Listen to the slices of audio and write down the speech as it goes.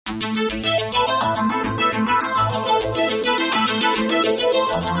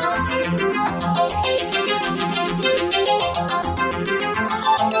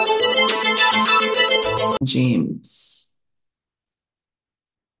James.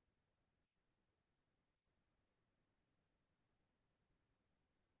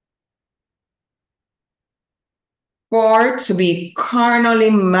 For to be carnally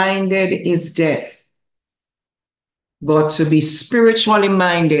minded is death, but to be spiritually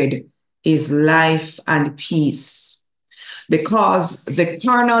minded is life and peace. Because the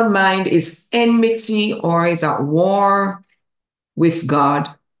carnal mind is enmity or is at war with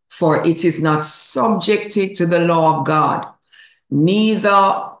God, for it is not subjected to the law of God,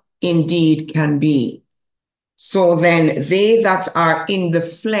 neither indeed can be. So then they that are in the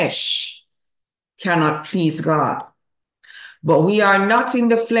flesh cannot please God. But we are not in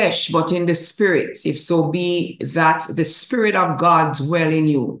the flesh, but in the spirit, if so be that the Spirit of God dwell in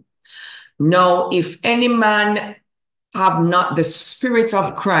you. Now, if any man have not the Spirit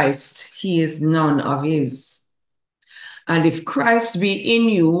of Christ, he is none of his. And if Christ be in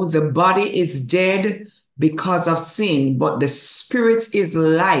you, the body is dead because of sin, but the Spirit is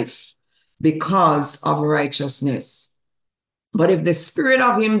life because of righteousness. But if the Spirit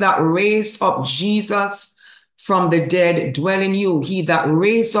of him that raised up Jesus from the dead dwell in you, he that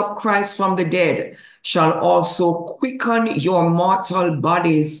raised up Christ from the dead shall also quicken your mortal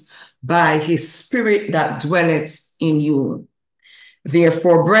bodies by his Spirit that dwelleth in you.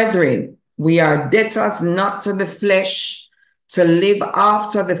 Therefore, brethren, we are debtors not to the flesh, to live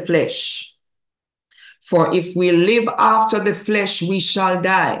after the flesh. For if we live after the flesh, we shall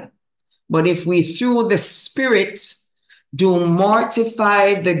die. But if we through the Spirit do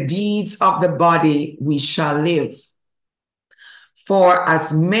mortify the deeds of the body, we shall live. For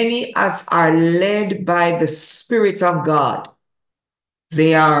as many as are led by the Spirit of God,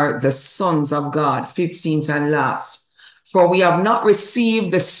 they are the sons of God. 15th and last. For we have not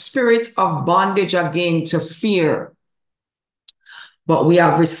received the spirit of bondage again to fear, but we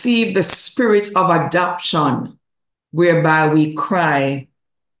have received the spirit of adoption, whereby we cry,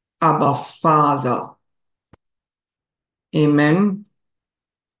 Abba, Father. Amen.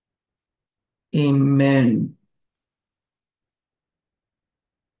 Amen.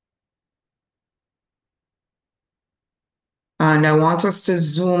 And I want us to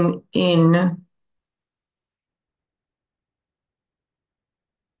zoom in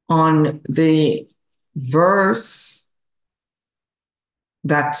on the verse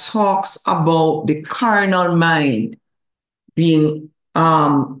that talks about the carnal mind being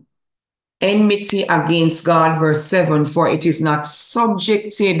enmity against God, verse 7, for it is not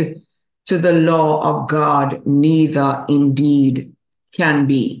subjected to the law of God, neither indeed can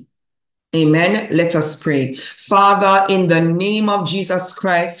be. Amen. Let us pray. Father, in the name of Jesus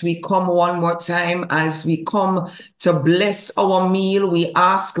Christ, we come one more time as we come to bless our meal. We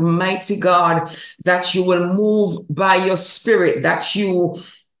ask, mighty God, that you will move by your Spirit, that you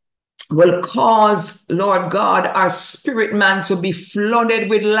will cause, Lord God, our spirit man to be flooded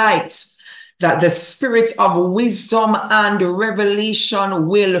with light, that the spirit of wisdom and revelation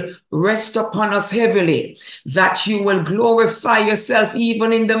will rest upon us heavily, that you will glorify yourself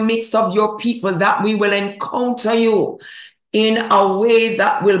even in the midst of your people, that we will encounter you in a way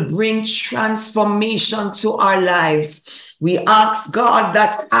that will bring transformation to our lives. We ask, God,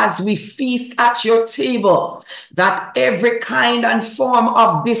 that as we feast at your table, that every kind and form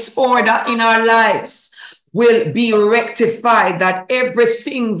of disorder in our lives will be rectified, that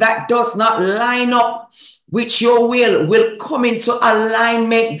everything that does not line up with your will come into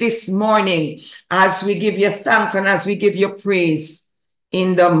alignment this morning as we give you thanks and as we give you praise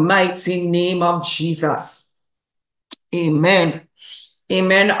in the mighty name of Jesus. Amen.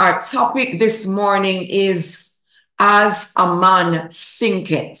 Amen. Our topic this morning is as a man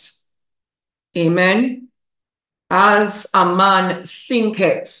thinketh. Amen. As a man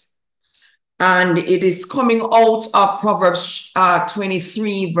thinketh. And it is coming out of Proverbs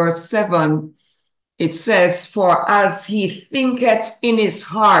 23, verse 7. It says, for as he thinketh in his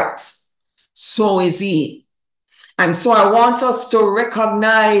heart, so is he. And so I want us to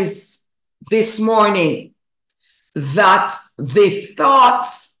recognize this morning that the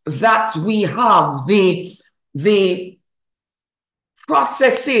thoughts that we have, the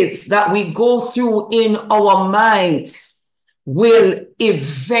processes that we go through in our minds will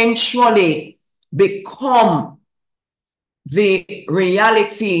eventually become the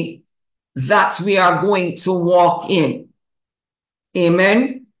reality that we are going to walk in.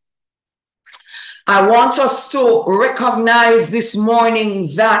 Amen. I want us to recognize this morning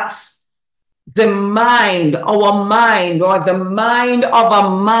that the mind, our mind, or the mind of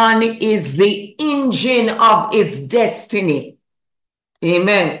a man is the engine of his destiny.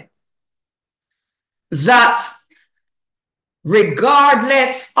 Amen. That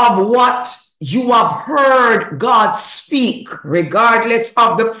regardless of what you have heard God speak, regardless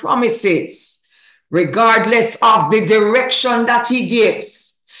of the promises, regardless of the direction that he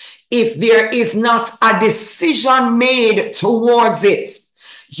gives. If there is not a decision made towards it,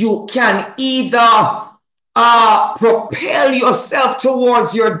 you can either propel yourself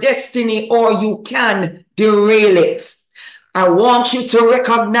towards your destiny or you can derail it. I want you to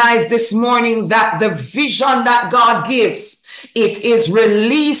recognize this morning that the vision that God gives, it is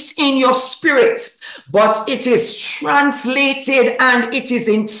released in your spirit, but it is translated and it is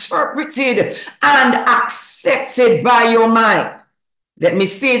interpreted and accepted by your mind. Let me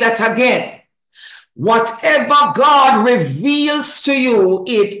say that again. Whatever God reveals to you,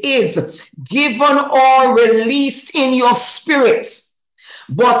 it is given or released in your spirit,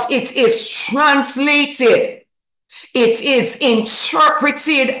 but it is translated, it is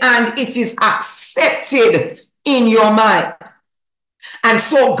interpreted, and it is accepted in your mind. And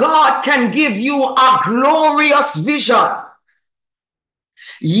so God can give you a glorious vision,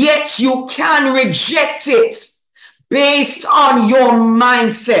 yet you can reject it based on your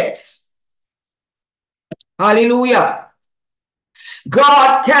mindset. Hallelujah.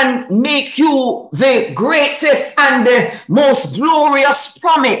 God can make you the greatest and the most glorious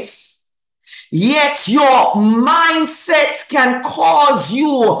promise, yet your mindset can cause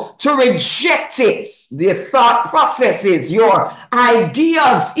you to reject it. The thought processes, your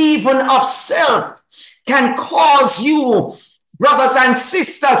ideas, even of self, can cause you, brothers and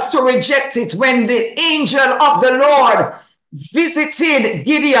sisters, to reject it. When the angel of the Lord visited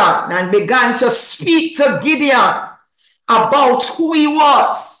Gideon and began to speak to Gideon about who he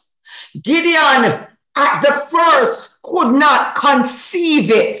was, Gideon at the first could not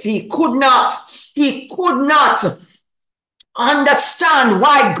conceive it. He could not understand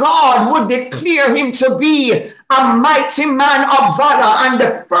why God would declare him to be a mighty man of valor. And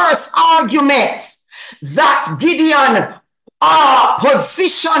the first argument that Gideon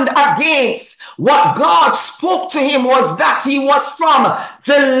positioned against what God spoke to him was that he was from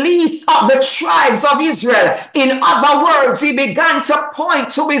the least of the tribes of Israel. In other words, he began to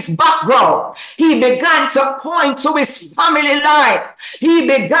point to his background. He began to point to his family life. He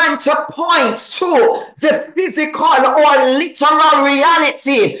began to point to the physical or literal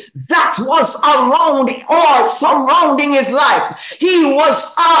reality that was around or surrounding his life. He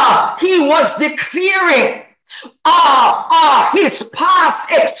was declaring his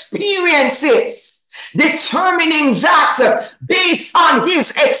past experiences, determining that based on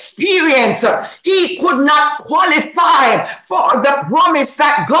his experience, he could not qualify for the promise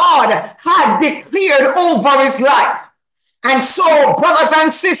that God had declared over his life. And so, brothers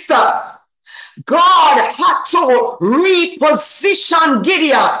and sisters, God had to reposition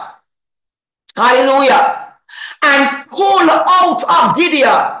Gideon, hallelujah, and pull out of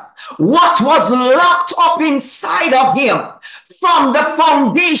Gideon what was locked up inside of him from the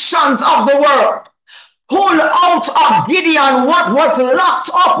foundations of the world. Pull out of Gideon what was locked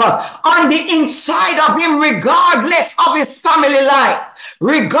up on the inside of him, regardless of his family life,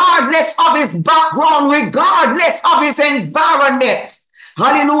 regardless of his background, regardless of his environment.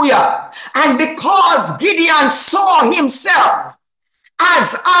 Hallelujah. And because Gideon saw himself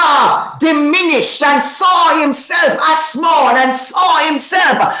as diminished and saw himself as small and saw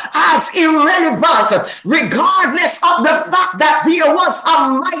himself as irrelevant, regardless of the fact that there was a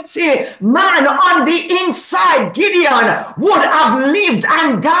mighty man on the inside, Gideon would have lived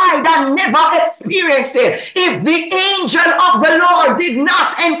and died and never experienced it if the angel of the Lord did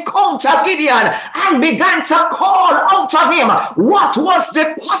not encounter Gideon and began to call out of him what was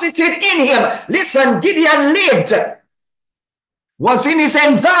deposited in him. Listen, Gideon lived, was in his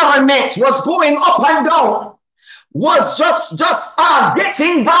environment, was going up and down, was just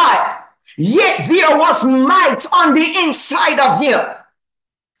getting by, yet there was might on the inside of him.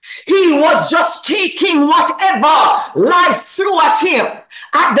 He was just taking whatever life threw at him.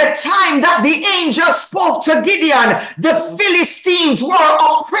 At the time that the angel spoke to Gideon, the Philistines were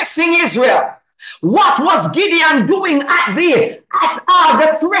oppressing Israel. What was Gideon doing at the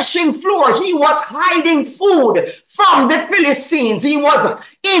threshing floor? He was hiding food from the Philistines. He was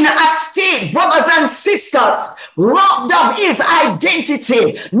in a state, brothers and sisters, robbed of his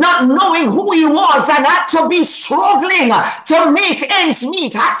identity, not knowing who he was, and had to be struggling to make ends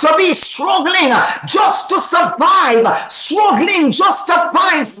meet, had to be struggling just to survive, struggling just to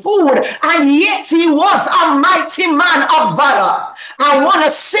find food, and yet he was a mighty man of valor. I want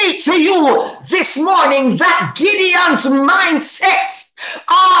to say to you this morning that Gideon's mindset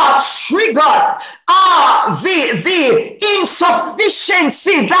triggered the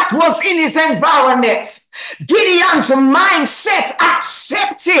insufficiency that was in his environment. Gideon's mindset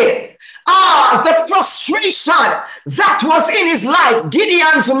accepted the frustration that was in his life,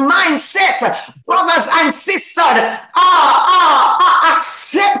 Gideon's mindset, brothers and sisters,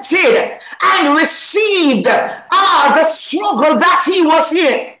 accepted and received the struggle that he was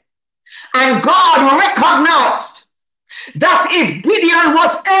in. And God recognized that if Gideon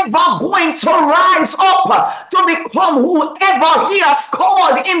was ever going to rise up to become whoever he has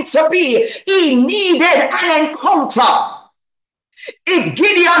called him to be, he needed an encounter. If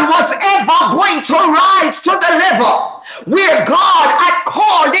Gideon was ever going to rise to the level where God had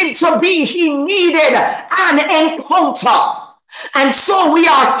called him to be, he needed an encounter. And so we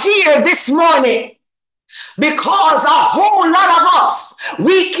are here this morning because a whole lot of us,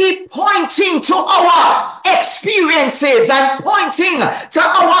 we keep pointing to our experiences and pointing to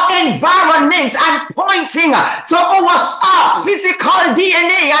our environment and pointing to our physical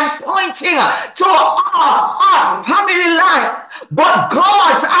DNA and pointing to our family life. But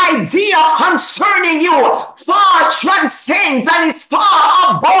God's idea concerning you far transcends and is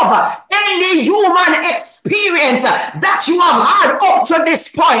far above any human experience that you have had up to this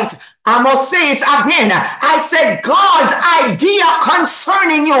point. I must say it again. I said God's idea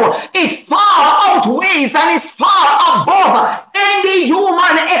concerning you, it far outweighs and is far above any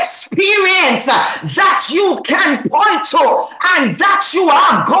human experience that you can point to and that you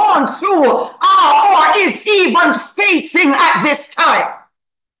have gone through or is even facing at this time.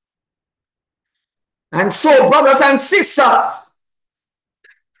 And so, brothers and sisters,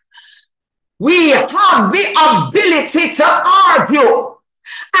 we have the ability to argue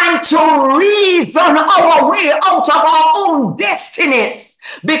and to reason our way out of our own destinies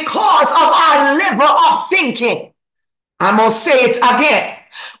because of our level of thinking. I must say it again.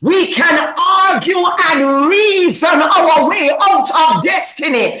 We can argue and reason our way out of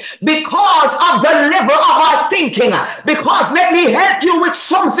destiny because of the level of our thinking. Because let me help you with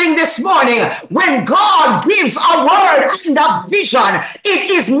something this morning. When God gives a word and a vision,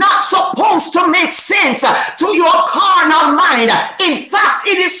 it is not supposed to make sense to your carnal mind. In fact,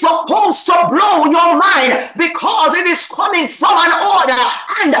 it is supposed to blow your mind because it is coming from an order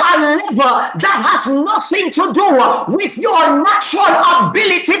and a level that has nothing to do with your natural ability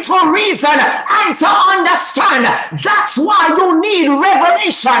to reason and to understand. That's why you need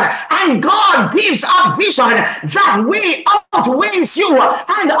revelation, and God gives a vision that way outweighs you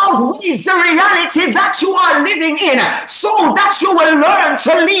and outweighs the reality that you are living in, so that you will learn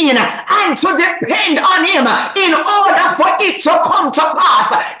to lean and to depend on him in order for it to come to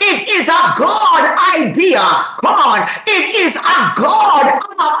pass. It is a God idea. Come on. It is a God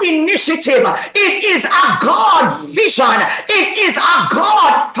initiative. It is a God vision. It is a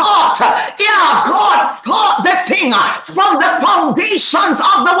God thought. Yeah, God thought the thing from the foundations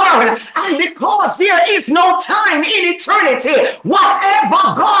of the world. And because there is no time in eternity,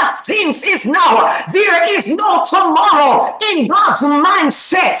 whatever God thinks is now. There is no tomorrow in God's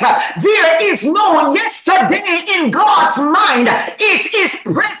mindset. There is no yesterday in God's mind. It is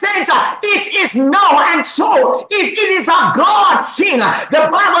present. It is now. And so if it is a God thing, the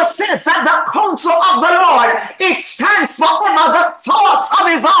Bible says that the counsel of the Lord, it stands forever, the thoughts of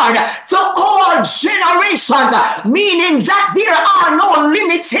his heart to all generations, meaning that there are no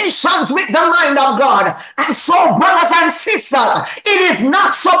limitations with the mind of God. And so, brothers and sisters, it is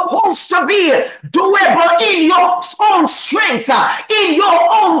not supposed to be doable in your own strength, in your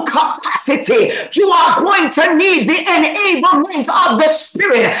own capacity. You are going to need the enablement of the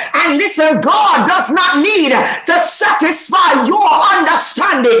Spirit. And listen, God does not need to satisfy your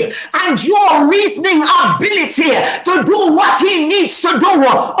understanding and your reasoning ability to do what he needs to do,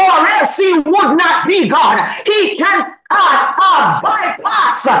 or else he would not be God. He can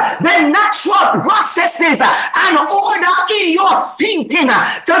bypass the natural processes and order in your thinking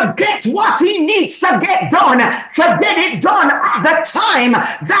to get what he needs to get done, to get it done at the time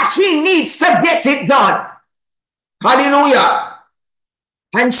that he needs to get it done. Hallelujah.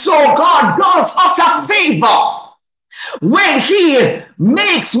 And so God does us a favor when he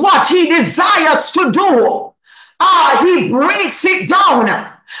makes what he desires to do. He breaks it down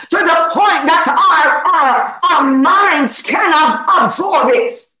to the point that our minds cannot absorb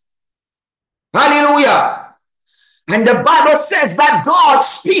it. Hallelujah. And the Bible says that God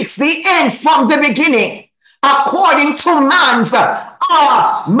speaks the end from the beginning according to man's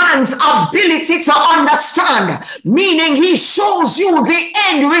man's ability to understand, meaning he shows you the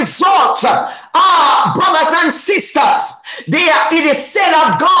end result. Brothers and sisters, it is said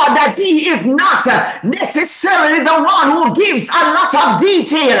of God that he is not necessarily the one who gives a lot of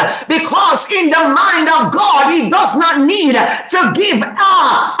detail, because in the mind of God, he does not need to give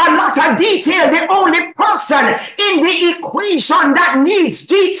a lot of detail. The only person in the equation that needs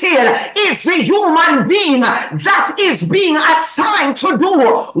detail is the human being that is being assigned to do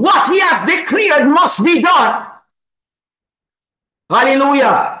what he has declared must be done.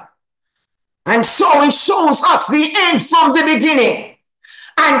 Hallelujah. And so he shows us the end from the beginning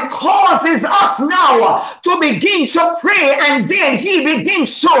and causes us now to begin to pray, and then he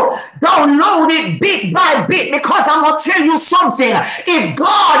begins to download it bit by bit. Because I'm going to tell you something, if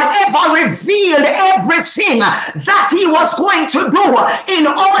God ever revealed everything that he was going to do in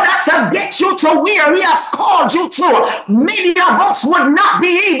order to get you to where he has called you to, many of us would not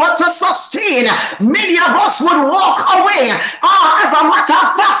be able to sustain. Many of us would walk away. As a matter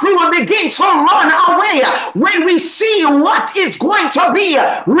of fact, we will begin to run away when we see what is going to be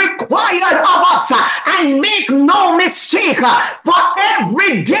required of us. And make no mistake, for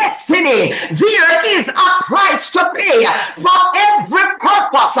every destiny there is a price to pay. For every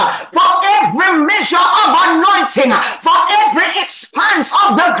purpose, for every measure of anointing, for every expanse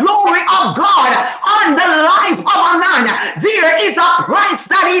of the glory of God on the life of a man, there is a price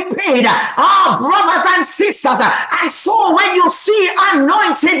that he paid. Brothers and sisters, and so when you see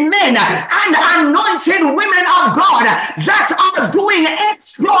anointed men and anointed women of God that are doing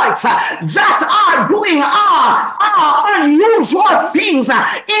exploits, that are doing unusual things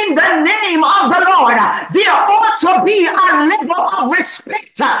in the name of the Lord, there ought to be a level of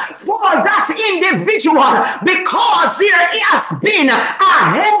respect for that individual, because there has been a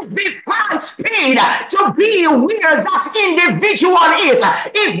heavy price paid to be where that individual is.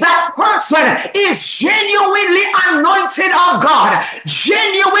 If that person is genuinely anointed of God,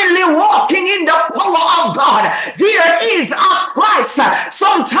 genuinely walking in the power of God, there is a price,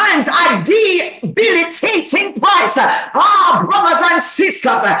 sometimes a debilitating price. Brothers and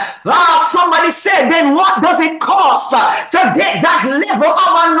sisters, somebody said, then what does it cost to get that level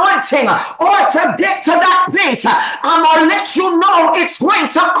of anointing, or to get to that place? I'm going to let you know it's going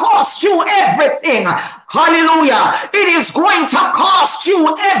to cost you everything. Hallelujah. It is going to cost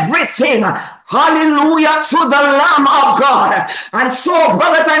you everything. Hallelujah to the Lamb of God. And so,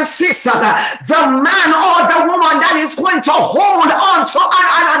 brothers and sisters, the man or the woman that is going to hold on to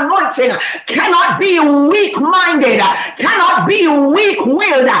an anointing cannot be weak-minded, cannot be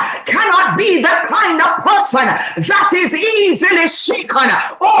weak-willed, cannot be the kind of person that is easily shaken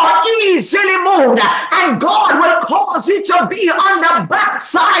or easily moved. And God will cause you to be on the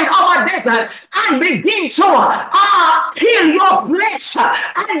backside of a desert and begin to kill your flesh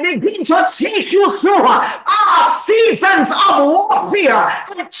and begin to take you through seasons of warfare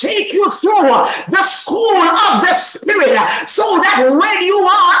and take you through the school of the Spirit, so that when you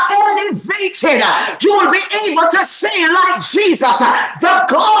are elevated, you will be able to say like Jesus, the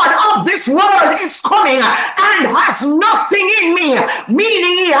God of this world is coming and has nothing in me,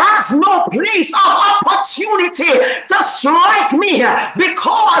 meaning he has no place of opportunity to strike me,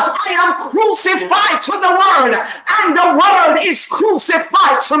 because I am crucified to the world and the world is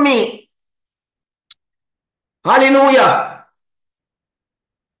crucified to me. Hallelujah.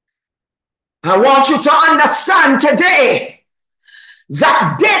 I want you to understand today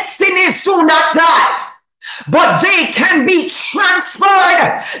that destinies do not die, but they can be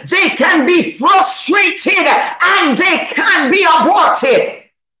transferred, they can be frustrated, and they can be aborted.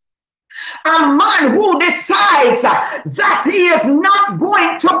 A man who decides that he is not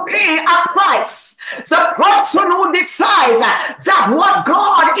going to pay a price, the person who decides that what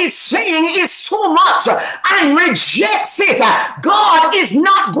God is saying is too much and rejects it, God is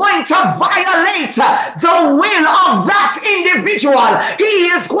not going to violate the will of that individual. He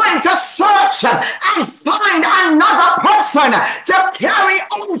is going to search and find another person to carry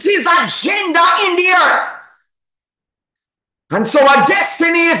out his agenda in the earth. And so a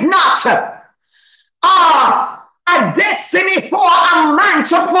destiny is not a destiny for a man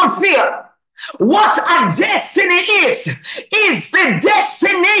to fulfill. What a destiny is the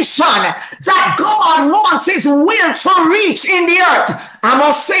destination that God wants his will to reach in the earth. I'm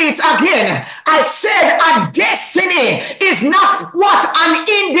going to say it again. I said a destiny is not what an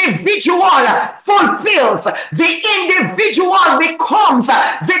individual fulfills. The individual becomes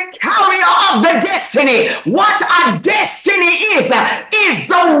the carrier of the destiny. What a destiny is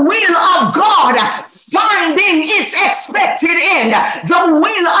the will of God finding its expected end, the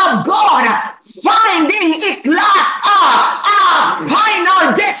will of God finding its last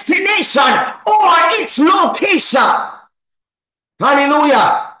final destination or its location.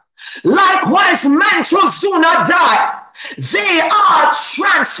 Hallelujah. Likewise, mantles do not die. They are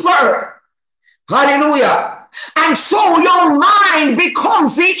transferred. Hallelujah. And so your mind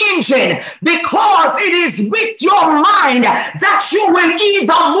becomes the engine, because it is with your mind that you will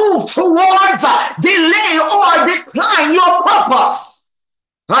either move towards, delay, or decline your purpose.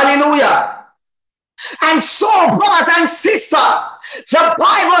 Hallelujah. And so, brothers and sisters, the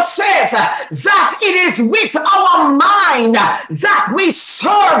Bible says that it is with our mind that we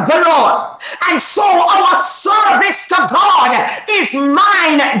serve the Lord. And so our service to God is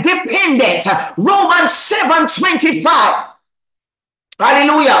mind dependent. Romans 7:25.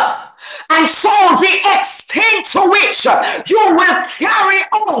 Hallelujah. And so the extent to which you will carry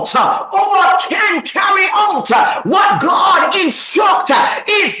out or can carry out what God instructs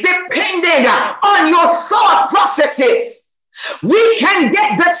is dependent on your thought processes. We can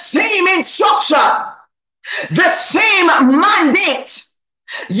get the same instruction, the same mandate,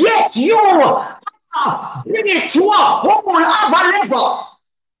 yet you bring it to a whole other level.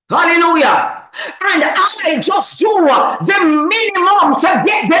 Hallelujah. And I just do the minimum to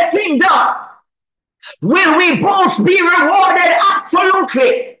get the thing done. Will we both be rewarded?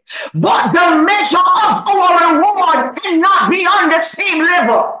 Absolutely. But the measure of our reward cannot be on the same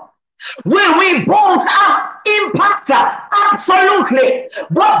level. Will we both have impact? Absolutely.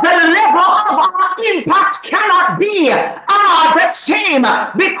 But the level of our impact cannot be the same,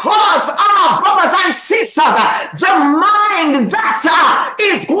 because brothers and sisters, the mind that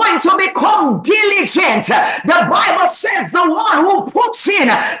is going to become diligent, the Bible says the one who puts in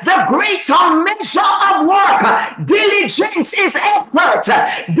the greater measure of work. Diligence is effort.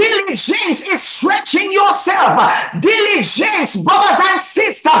 Diligence is stretching yourself. Diligence, brothers and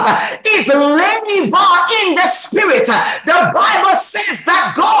sisters, is labor in the spirit. The Bible says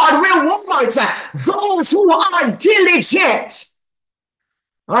that God rewards those who are diligent.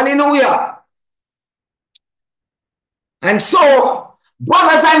 Hallelujah. And so,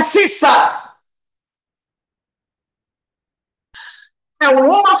 brothers and sisters, I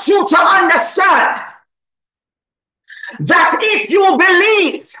want you to understand that if you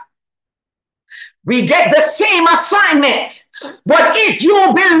believe, we get the same assignment. But if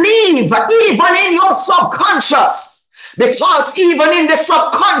you believe, even in your subconscious, because even in the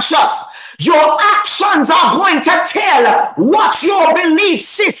subconscious, your actions are going to tell what your belief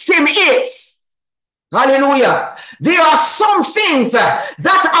system is. Hallelujah. There are some things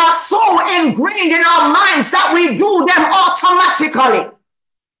that are so ingrained in our minds that we do them automatically.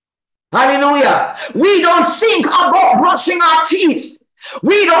 Hallelujah. We don't think about brushing our teeth.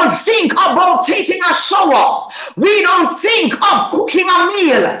 We don't think about taking a shower. We don't think of cooking a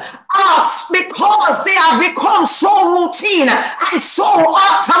meal. Because they have become so routine and so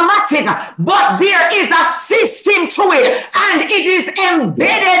automatic. But there is a system to it, and it is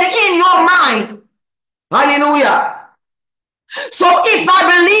embedded in your mind. Hallelujah. So if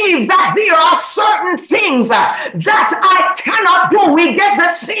I believe that there are certain things that I cannot do, we get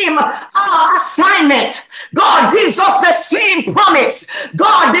the same assignment. God gives us the same promise.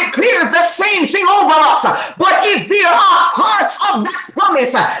 God declares the same thing over us. But if there are parts of that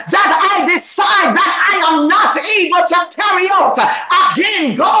promise that I decide that I am not able to carry out,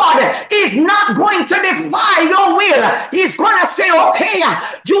 again, God is not going to defy your will. He's going to say, okay,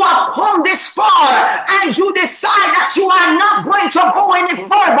 you have come this far and you decide that you are not going to go any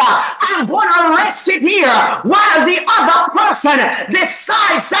further. I'm going to rest it here while the other person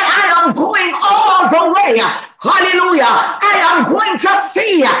decides that I am going all the way. Hallelujah. I am going to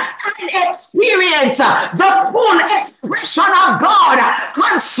see and experience the full expression of God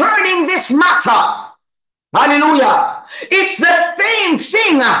concerning this matter. Hallelujah. It's the same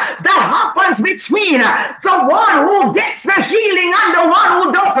thing that happens between the one who gets the healing and the one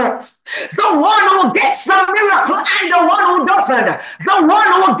who doesn't. The one who gets the miracle and the one who doesn't. The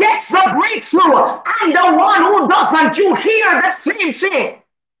one who gets the breakthrough and the one who doesn't. You hear the same thing.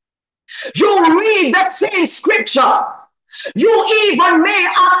 You read the same scripture. You even may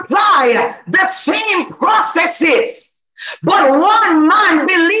apply the same processes. But one man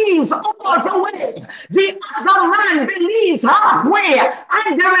believes all the way, the other man believes halfway,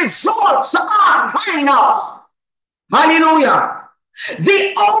 and the results are final. Hallelujah.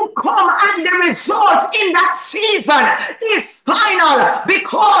 The outcome and the results in that season is final,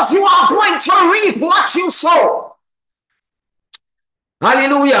 because you are going to reap what you sow.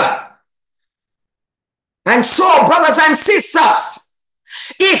 Hallelujah. And so, brothers and sisters,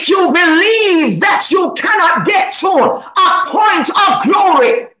 if you believe that you cannot get to a point of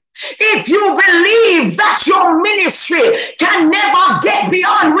glory, if you believe that your ministry can never get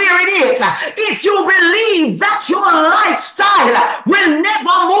beyond where it is, if you believe that your lifestyle will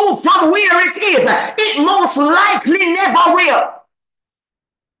never move from where it is, it most likely never will.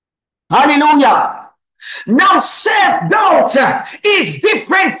 Hallelujah. Now, self-doubt is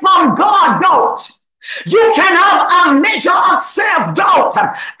different from God-doubt. You can have a measure of self-doubt,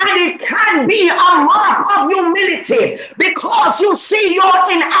 and it can be a mark of humility because you see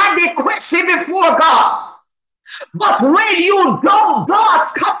your inadequacy before God. But when you doubt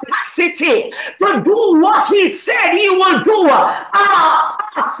God's capacity to do what he said he will do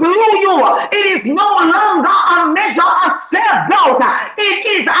through you, it is no longer a measure of self-doubt. It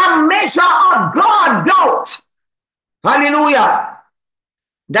is a measure of God-doubt. Hallelujah.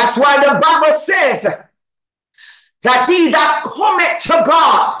 That's why the Bible says that he that cometh to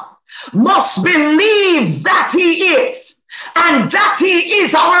God must believe that he is, and that he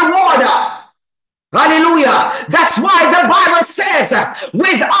is a rewarder. Hallelujah. That's why the Bible says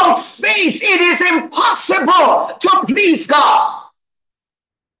without faith it is impossible to please God.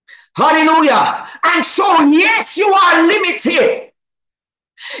 Hallelujah. And so, yes, you are limited.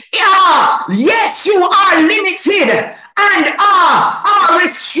 Yes, you are limited and are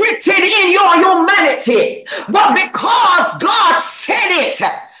restricted in your humanity. But because God said it,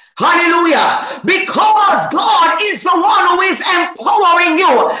 hallelujah, because God is the one who is empowering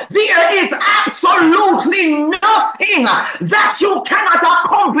you, there is absolutely nothing that you cannot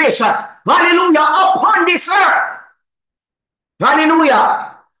accomplish, hallelujah, upon this earth.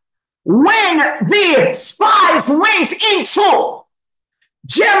 Hallelujah. When the spies went into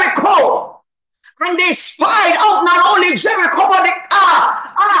Jericho, and they spied out not only Jericho, but the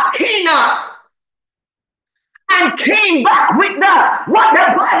Canaan, and came back with what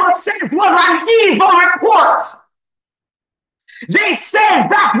the Bible says was an evil report. They said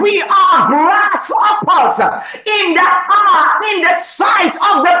that we are grasshoppers in the sight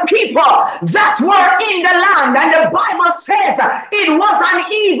of the people that were in the land. And the Bible says it was an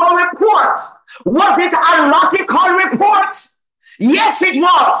evil report. Was it a logical report? Yes, it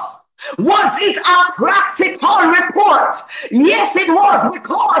was. Was it a practical report? Yes, it was,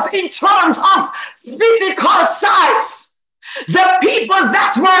 because in terms of physical size, the people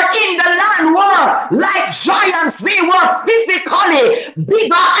that were in the land were like giants. They were physically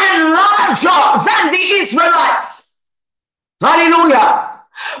bigger and larger than the Israelites. Hallelujah.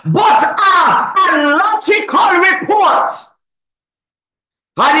 But a logical report,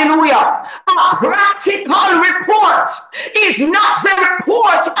 hallelujah, a practical report is not the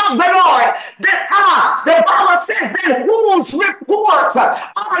report of the Lord. The Bible says, then whose report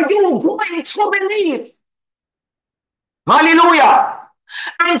are you going to believe? Hallelujah.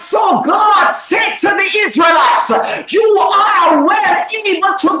 And so God said to the Israelites, you are well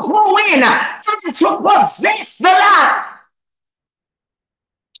able to go in and to possess the land.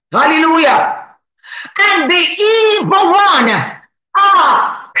 Hallelujah. And the evil one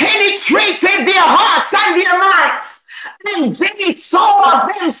penetrated their hearts and their minds, and they saw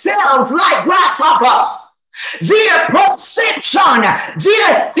themselves like grasshoppers. Their perception,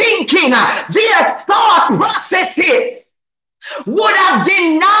 their thinking, their thought processes would have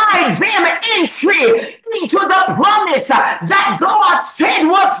denied them entry into the promise that God said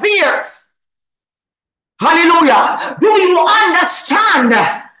was theirs. Hallelujah. Do you understand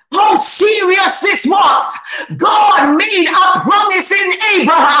how serious this was? God made a promise in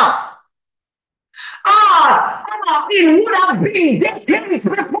Abraham. It would have been decades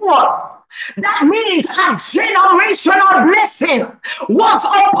before. That means a generational blessing was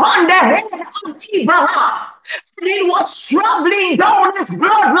upon the head of Abraham. And it was traveling down his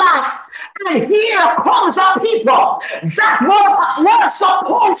bloodline. And here comes a people that were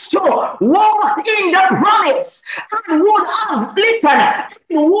supposed to walk in the promise and would have listened,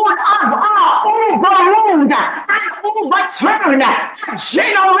 would have overruled and overturned a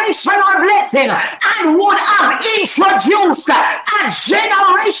generational blessing, and would have introduced a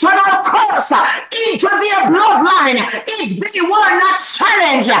generational curse into their bloodline if they were not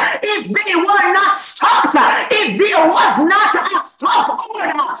challenged, if they were not stopped, if there was not a stop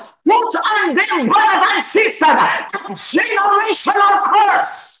order put on them, brothers and sisters, a generational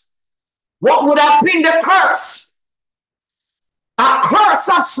curse. What would have been the curse? A curse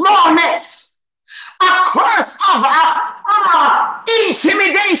of smallness, a curse of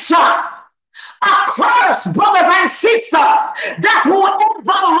intimidation, A curse, brothers and sisters, that whoever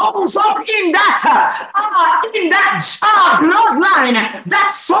rose up in that bloodline that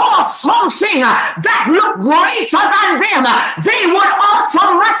saw something that looked greater than them, they would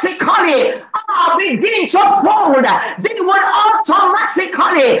automatically begin to fold. They would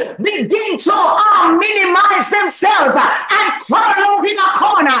automatically begin to minimize themselves and crawl over in a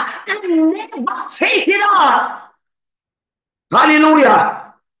corner and never take it on. Hallelujah.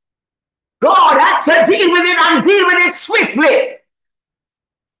 God had to deal with it and deal with it swiftly.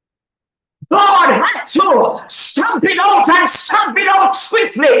 God had to stamp it out and stamp it out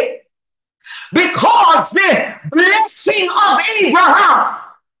swiftly, because the blessing of Abraham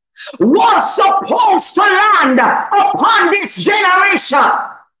was supposed to land upon this generation.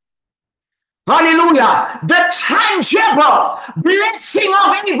 Hallelujah. The tangible blessing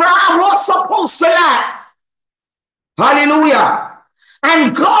of Abraham was supposed to land. Hallelujah.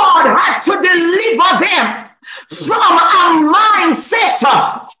 And God had to deliver them from a mindset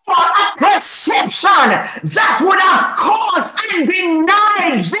or a perception that would have caused and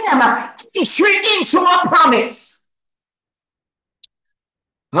denied them entry into a promise.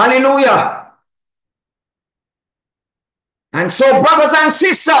 Hallelujah. And so, brothers and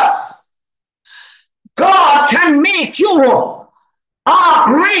sisters, God can make you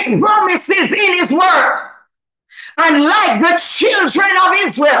great promises in His word. And like the children of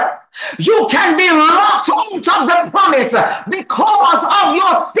Israel, you can be locked out of the promise because of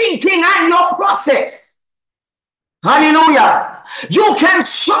your thinking and your process. Hallelujah. You can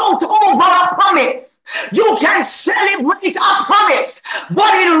shout over a promise. You can celebrate a promise,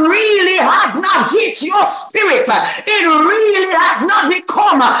 but it really has not hit your spirit. It really has not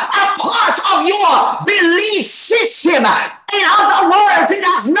become a part of your belief system. In other words, it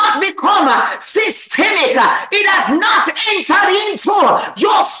has not become systemic. It has not entered into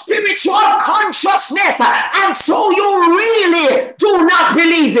your spiritual consciousness, and so you really do not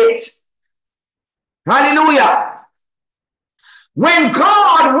believe it. Hallelujah. When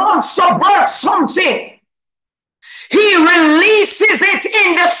God wants to birth something, He releases it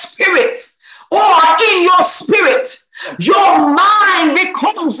in the spirit or in your spirit. Your mind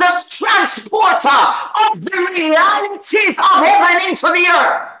becomes the transporter of the realities of heaven into the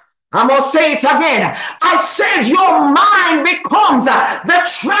earth. I'm going to say it again. I said your mind becomes the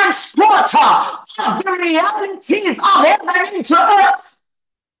transporter of the realities of heaven into earth.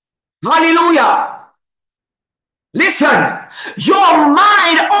 Hallelujah. Listen, your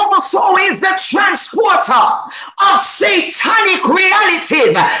mind also is the transporter of satanic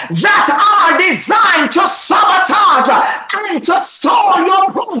realities that are designed to sabotage and to stall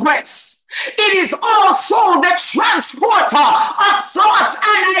your progress. It is also the transporter of thoughts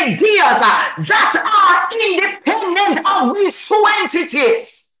and ideas that are independent of these two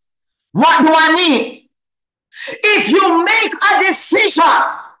entities. What do I mean? If you make a decision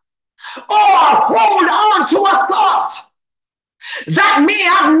or hold on to a thought that may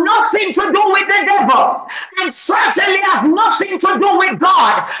have nothing to do with the devil and certainly has nothing to do with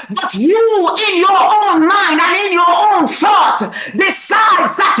God, but you in your own mind and in your own thought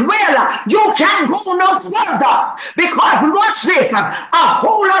decides that, well, you can go no further. Because watch this, a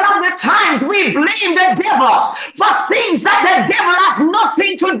whole lot of the times we blame the devil for things that the devil has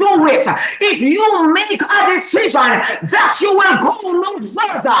nothing to do with. If you make a decision that you will go no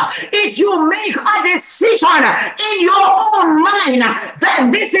further, if you make a decision in your own mind then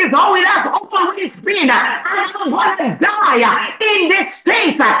this is how it has always been, and I'm going to die in this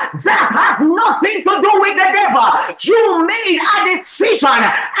state that has nothing to do with the devil. You made a decision,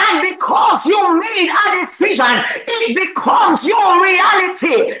 and because you made a decision, it becomes your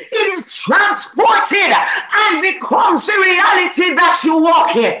reality. It is transported and becomes the reality that you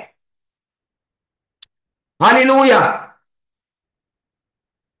walk in. Hallelujah.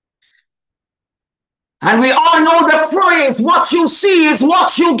 And we all know the phrase, what you see is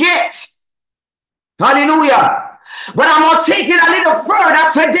what you get. Hallelujah. But I'm going to take it a little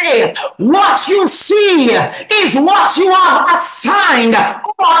further today. What you see is what you have assigned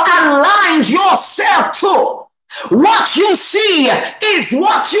or aligned yourself to. What you see is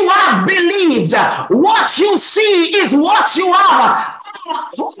what you have believed. What you see is what you have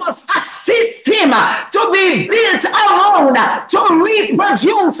caused a system to be built around to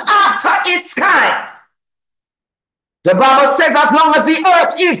reproduce after its kind. The Bible says as long as the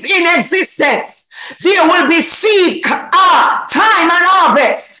earth is in existence, there will be seed, time and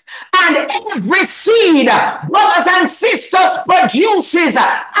harvest. And every seed, brothers and sisters, produces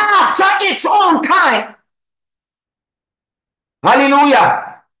after its own kind.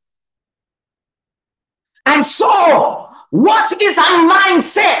 Hallelujah. And so, what is a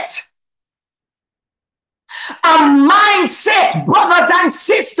mindset? A mindset, brothers and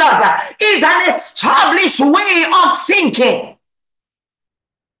sisters, is an established way of thinking.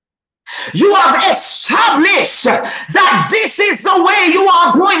 You have established that this is the way you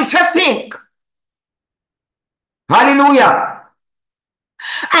are going to think. Hallelujah.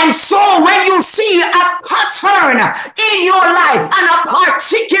 And so when you see a pattern in your life and a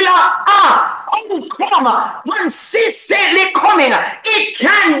particular outcome consistently coming, it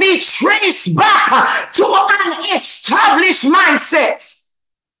can be traced back to an established mindset.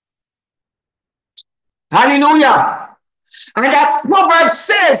 Hallelujah. And as Proverbs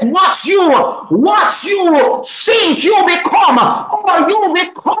says, what you think you become, or you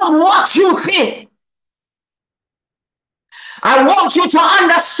become what you think. I want you to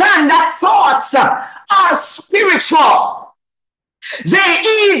understand that thoughts are spiritual. They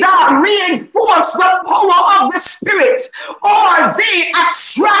either reinforce the power of the Spirit, or they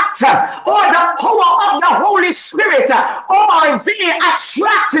attract or the power of the Holy Spirit, or they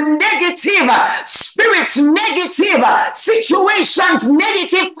attract negative spirits, negative situations,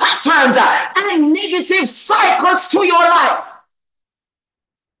 negative patterns, and negative cycles to your life.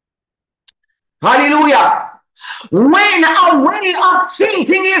 Hallelujah. When a way of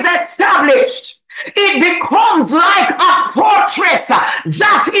thinking is established, it becomes like a fortress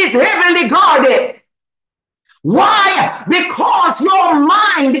that is heavily guarded. Why? Because your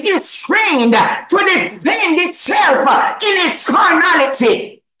mind is trained to defend itself in its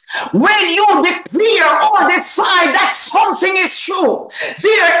carnality. When you declare or decide that something is true,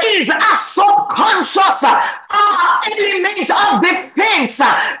 there is a subconscious element of defense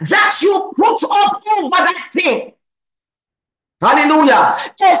that you put up over that thing. Hallelujah.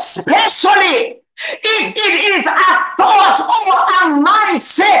 Especially if it is a thought or a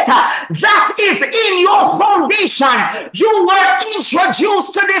mindset that is in your foundation. You were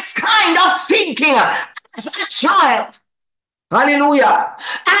introduced to this kind of thinking as a child. Hallelujah.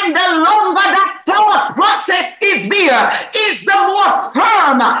 And the longer that thought process is there, is the more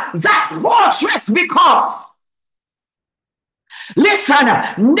firm that fortress becomes. Listen,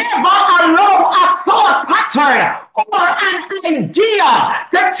 never allow a thought pattern or an idea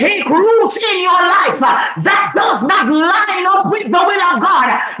to take root in your life that does not line up with the will of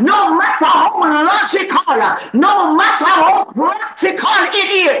God, no matter how logical, no matter how practical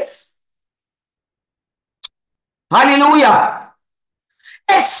it is. Hallelujah.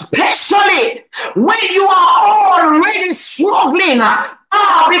 Especially when you are already struggling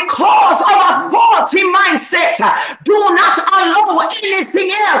because of a faulty mindset. Do not allow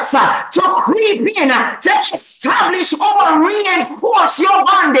anything else to creep in to establish or reinforce your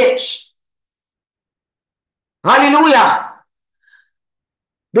bondage. Hallelujah.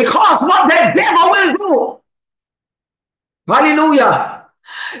 Because what the devil will do, hallelujah,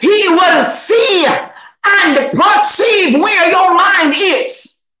 he will see and perceive where your mind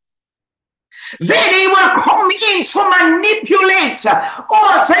is. Then he will come in to manipulate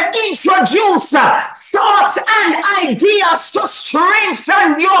or to introduce thoughts and ideas to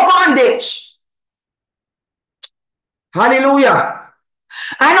strengthen your bondage. Hallelujah.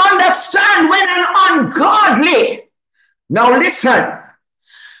 And understand, when an ungodly, now listen,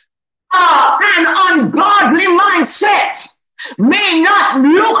 an ungodly mindset may not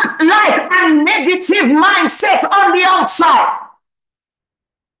look like a negative mindset on the outside.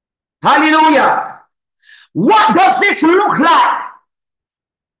 Hallelujah. What does this look like?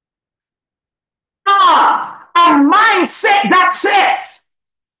 A mindset that says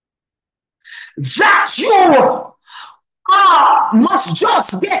that you must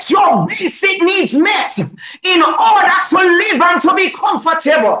just get your basic needs met in order to live and to be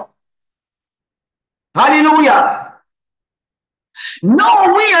comfortable. Hallelujah.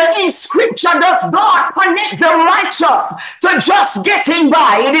 Nowhere in scripture does God connect the righteous to just getting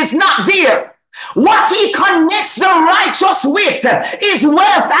by. It is not there. What he connects the righteous with is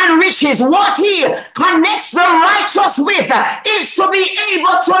wealth and riches. What he connects the righteous with is to be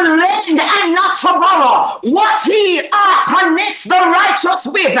able to lend and not to borrow. What he connects the righteous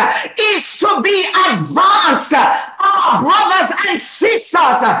with is to be advanced, brothers and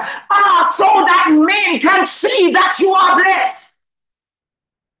sisters, so that men can see that you are blessed.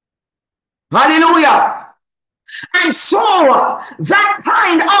 Hallelujah. And so that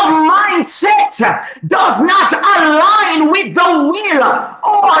kind of mindset does not align with the will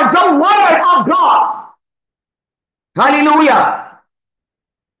or the word of God. Hallelujah.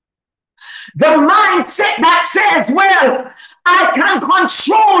 The mindset that says, well, I can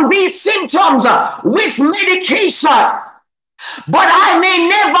control these symptoms with medication, but I may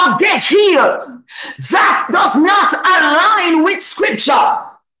never get healed. That does not align with scripture.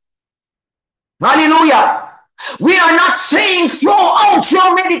 Hallelujah. We are not saying throw out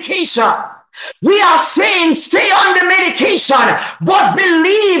your medication. We are saying stay on the medication, but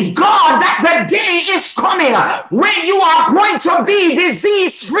believe God that the day is coming when you are going to be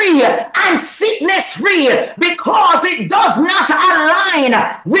disease-free and sickness-free, because it does not align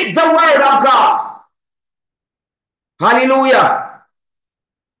with the word of God. Hallelujah.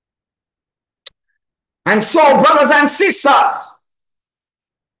 And so, brothers and sisters,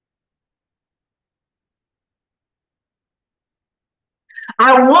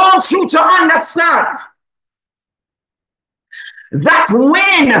 I want you to understand that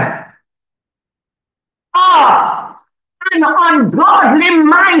when an ungodly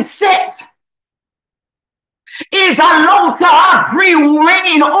mindset is allowed to have free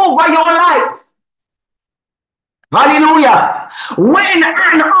reign over your life, hallelujah, when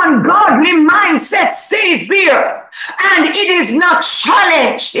an ungodly mindset stays there and it is not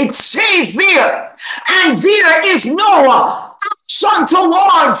challenged, it stays there, and there is no action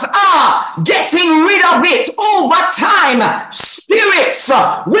towards getting rid of it, over time, spirits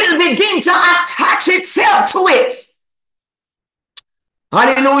will begin to attach itself to it.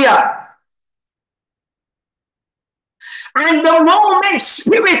 Hallelujah. And the moment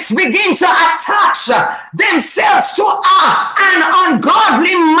spirits begin to attach themselves to an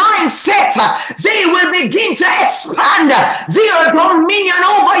ungodly mindset, they will begin to expand their dominion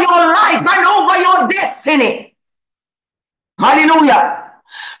over your life and over your destiny. Hallelujah.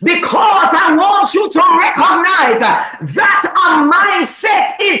 Because I want you to recognize that a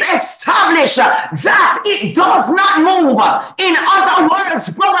mindset is established, that it does not move. In other words,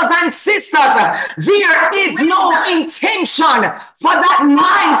 brothers and sisters, there is no intention for that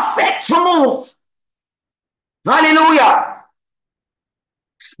mindset to move. Hallelujah.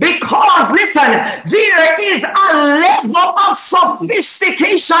 Because, listen, there is a level of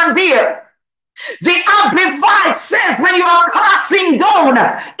sophistication there. The Amplified says when you are casting down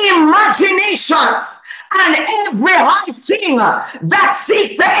imaginations and every high thing that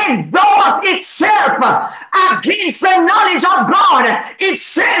seeks to exalt itself against the knowledge of God, it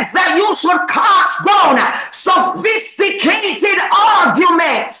says that you should cast down sophisticated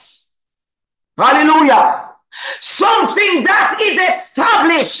arguments. Hallelujah. Something that is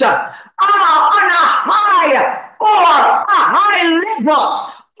established on a high or a high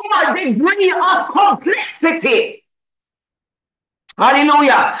level, or degree of complexity.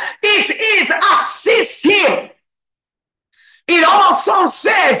 Hallelujah. It is a system. It also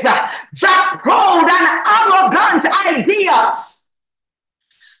says that proud and arrogant ideas,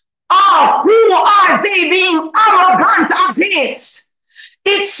 who are they being arrogant against?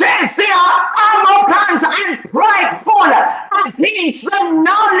 It says they are arrogant and prideful against the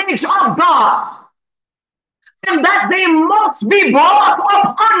knowledge of God, and that they must be brought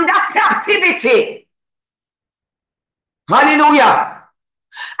up under captivity. Hallelujah.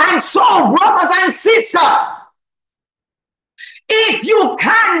 And so, brothers and sisters, if you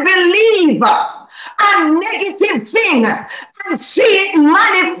can believe a negative thing and see it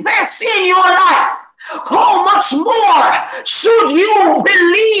manifest in your life, how much more should you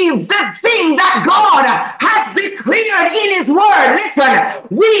believe the thing that God has declared in his word? Listen,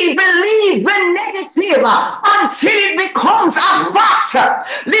 we believe the negative until it becomes a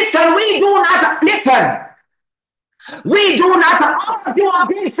fact. Listen, we do not argue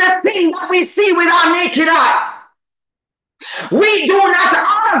against the thing that we see with our naked eye. We do not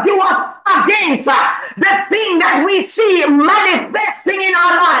argue against the thing that we see manifesting in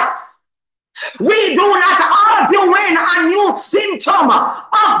our lives. We do not argue when a new symptom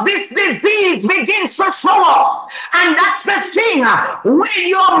of this disease begins to show up. And that's the thing. When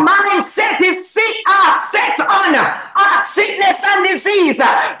your mindset is set on sickness and disease,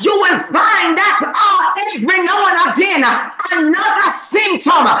 you will find that every now and again another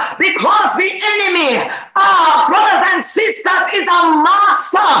symptom, because the enemy, brothers and sisters, is a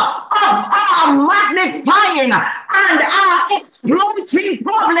master of magnifying and exploiting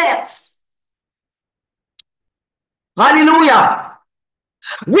problems. Hallelujah.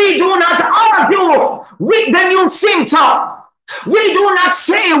 We do not argue with the new symptom. We do not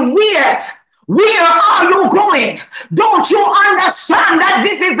say, wait, where are you going? Don't you understand that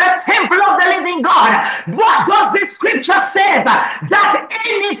this is the temple of the living God? What does the scripture say? That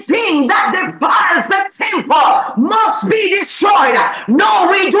anything that defiles the temple must be destroyed. No,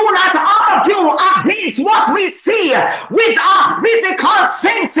 we do not argue against what we see with our physical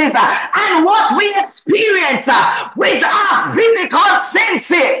senses and what we experience with our physical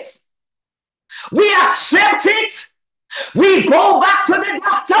senses. We accept it. We go back to the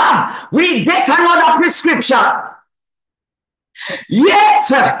doctor. We get another prescription. Yet,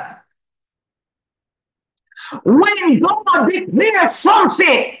 When God declares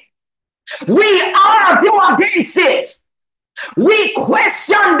something, we argue against it. We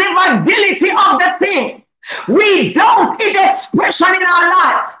question the validity of the thing. We don't get expression in our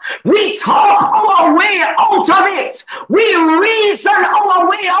lives. We talk our way out of it. We reason our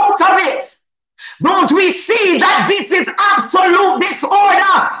way out of it. Don't we see that this is absolute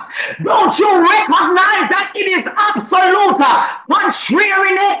disorder? Don't you recognize that it is absolute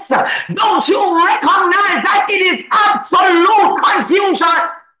contrariness? Don't you recognize that it is absolute confusion?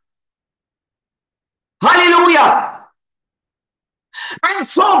 Hallelujah. And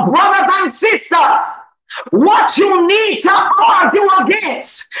so, brothers and sisters, what you need to argue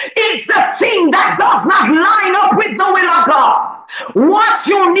against is the thing that does not line up with the will of God. What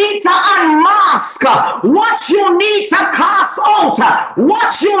you need to unmask, what you need to cast out,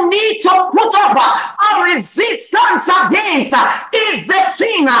 what you need to put up a resistance against is the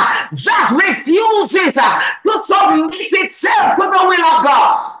thing that refuses to submit itself to the will of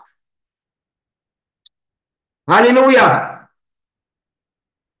God. Hallelujah.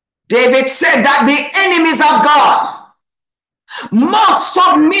 David said that the enemies of God must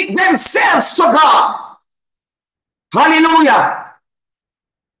submit themselves to God. Hallelujah.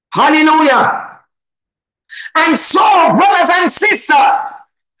 Hallelujah. And so, brothers and sisters,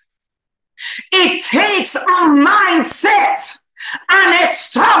 it takes a mindset, an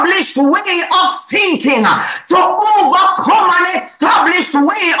established way of thinking to overcome an established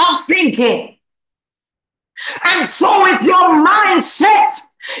way of thinking. And so if your mindset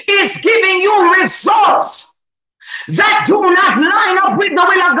is giving you results that do not line up with the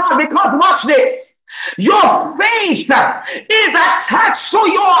will of God, because watch this, your faith is attached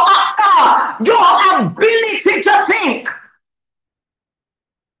to your ability to think.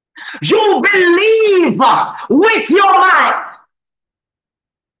 You believe with your mind.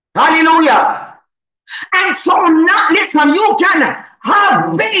 Hallelujah. And so now, listen, you can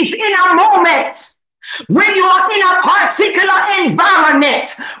have faith in a moment. When you are in a particular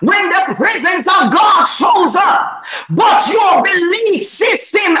environment, when the presence of God shows up, but your belief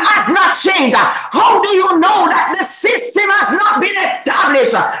system has not changed, how do you know that the system has not been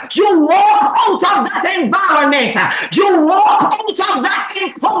established? You walk out of that environment, you walk out of that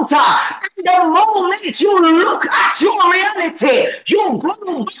encounter, and the moment you look at your reality, you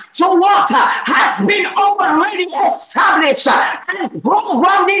go back to what has been already established and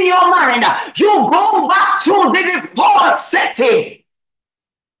programmed in your mind. You go back to the default setting.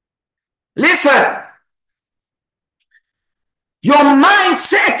 Listen, your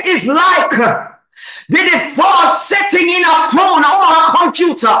mindset is like the default setting in a phone or a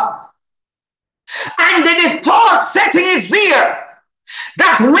computer. And the default setting is there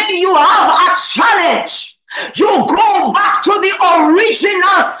that when you have a challenge, you go back to the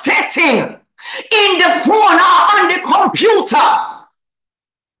original setting in the phone or on the computer.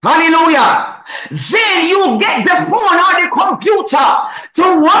 Hallelujah. Then you get the phone or the computer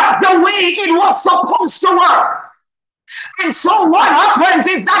to work the way it was supposed to work. And so what happens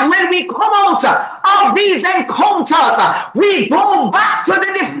is that when we come out of these encounters, we go back to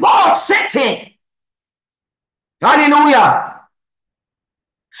the default setting. Hallelujah.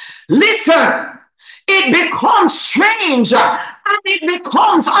 Listen, it becomes strange and it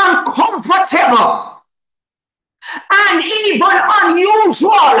becomes uncomfortable and even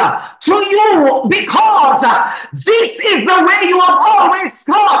unusual to you, because this is the way you have always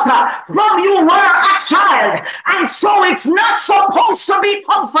thought from you were a child, and so it's not supposed to be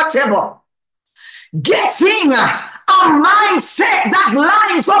comfortable. Getting a mindset that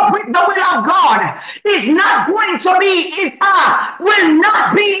lines up with the will of God is not going to be, it will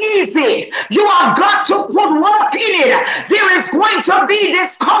not be easy. You have got to put work in it. There is going to be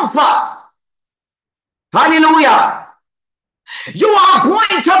discomfort. Hallelujah. You are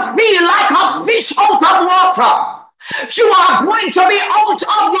going to feel like a fish out of water. You are going to be out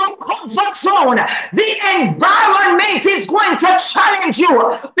of your comfort zone. The environment is going to challenge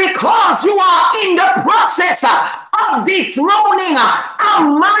you because you are in the process of dethroning a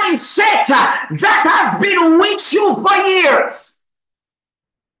mindset that has been with you for years.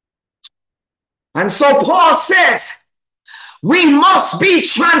 And so Paul says, we must be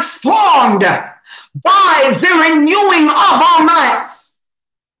transformed by the renewing of our minds.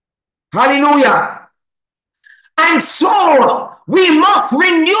 Hallelujah. And so we must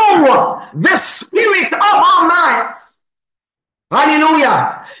renew the spirit of our minds.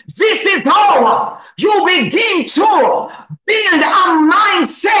 Hallelujah. This is how you begin to build a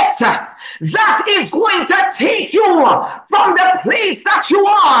mindset that is going to take you from the place that you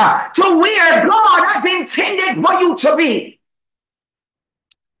are to where God has intended for you to be.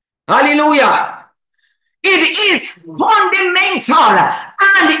 Hallelujah. It is fundamental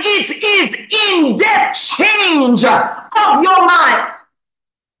and it is in-depth change of your mind.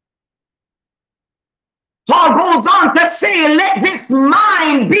 Paul goes on to say, let this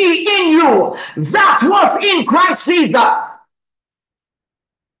mind be in you that was in Christ Jesus.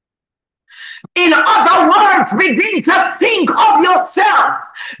 In other words, begin to think of yourself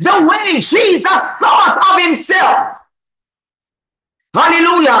the way Jesus thought of himself.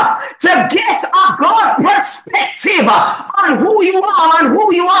 Hallelujah. To get a God perspective on who you are and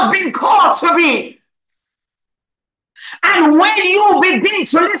who you have been called to be. And when you begin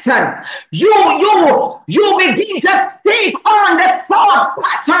to listen, you begin to take on the thought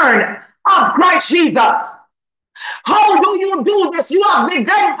pattern of Christ Jesus. How do you do this? You have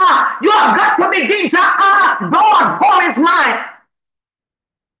got to begin to ask God for his mind.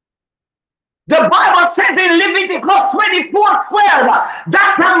 The Bible says in Leviticus 24:12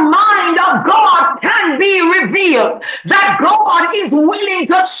 that the mind of God can be revealed, that God is willing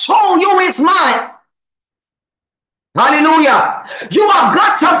to show you his mind. Hallelujah. You have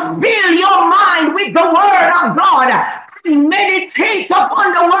got to fill your mind with the word of God and meditate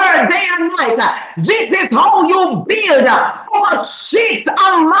upon the word day and night. This is how you build or shift a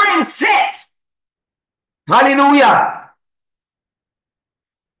mindset. Hallelujah.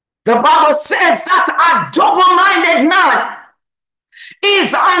 The Bible says that a double-minded man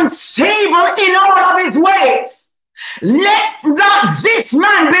is unstable in all of his ways. Let not this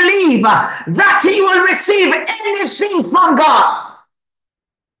man believe that he will receive anything from God.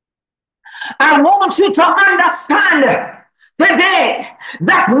 I want you to understand today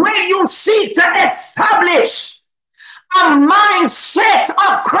that when you seek to establish a mindset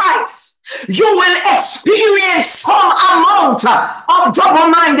of Christ, you will experience some amount of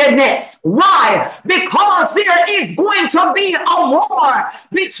double-mindedness. Why? Because there is going to be a war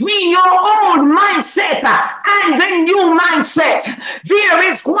between your old mindset and the new mindset. There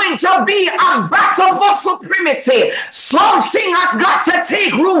is going to be a battle for supremacy. Something has got to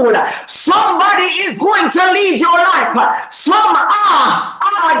take rule. Somebody is going to lead your life. Some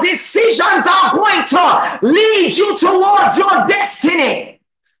decisions are going to lead you towards your destiny.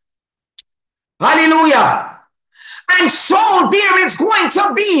 Hallelujah. And so there is going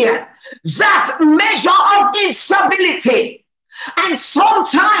to be that measure of instability. And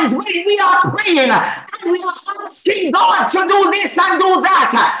sometimes when we are praying and we are asking God to do this and do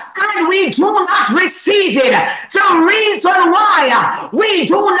that, and we do not receive it, the reason why we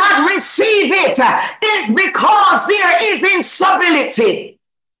do not receive it is because there is instability.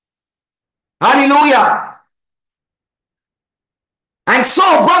 Hallelujah. And so,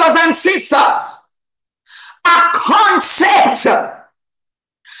 brothers and sisters, a concept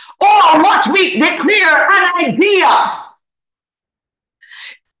or what we declare an idea,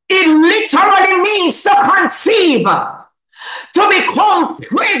 it literally means to conceive, to become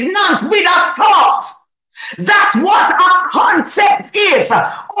pregnant with a thought. That's what a concept is,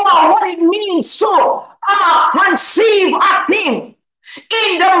 or what it means to conceive a thing.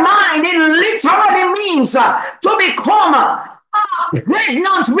 In the mind, it literally means to become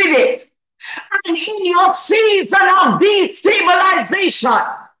pregnant with it. And in your season of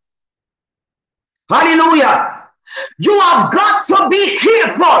destabilization, hallelujah, you have got to be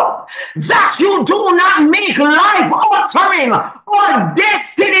careful that you do not make life-altering or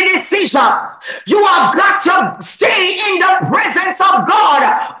destiny decisions. You have got to stay in the presence of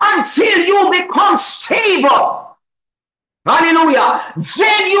God until you become stable. Hallelujah.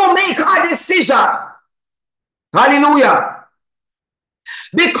 Then you make a decision. Hallelujah.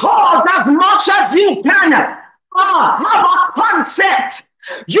 Because as much as you can have a concept,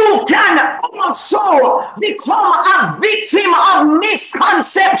 you can also become a victim of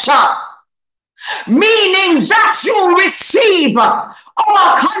misconception, meaning that you receive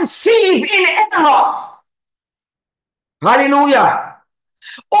or conceive in error. Hallelujah.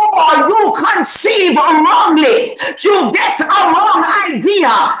 Or you conceive wrongly. You get a wrong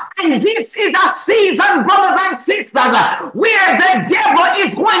idea. And this is a season, brothers and sisters, where the devil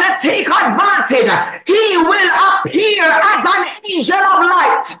is going to take advantage. He will appear as an angel of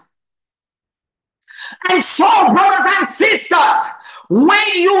light. And so, brothers and sisters,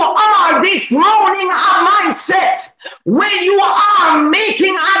 when you are dethroning a mindset, when you are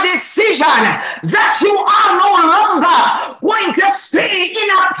making a decision that you are no longer going to stay in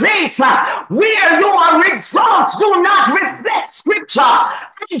a place where your results do not reflect scripture,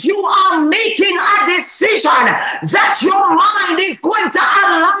 and you are making a decision that your mind is going to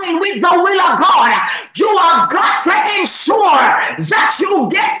align with the will of God, you have got to ensure that you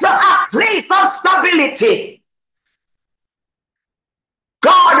get to a place of stability.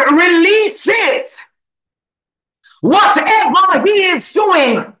 God releases Whatever he is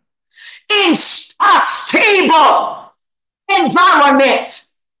doing in a stable environment.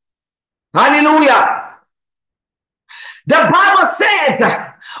 Hallelujah. The Bible says,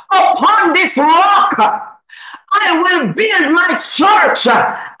 upon this rock I will build my church,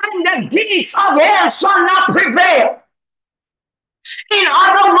 and the gates of hell shall not prevail. In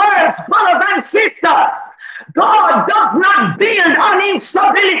other words, brothers and sisters, God does not build on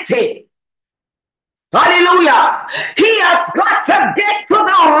instability. Hallelujah. He has got to get to the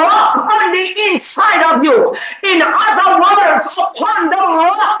rock on the inside of you. In other words, upon the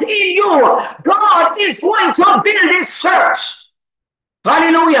rock in you, God is going to build his church.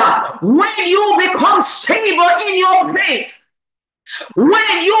 Hallelujah. When you become stable in your faith,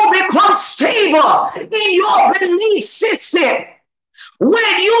 when you become stable in your belief system,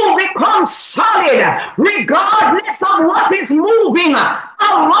 when you become solid, regardless of what is moving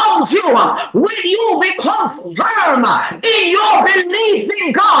around you, when you become firm in your belief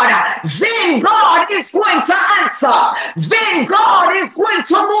in God, then God is going to answer. Then God is going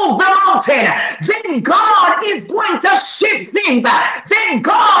to move the mountain. Then God is going to shift things. Then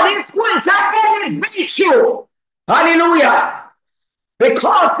God is going to elevate you. Hallelujah.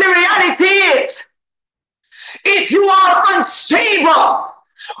 Because the reality is, if you are unstable,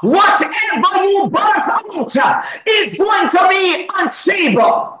 whatever you birth out is going to be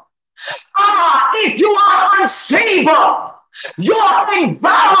unstable. If you are unstable, your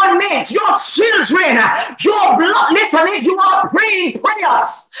environment, your children, your blood, listen, if you are praying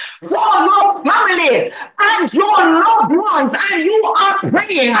prayers for your family and your loved ones, and you are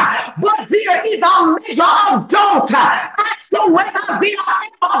praying, but there is a measure of doubt as to whether they are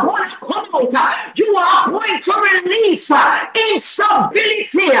ever going to come out, you are going to release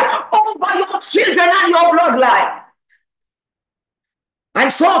instability over your children and your bloodline.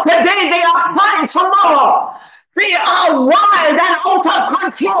 And so today they are fine, tomorrow they are wild and out of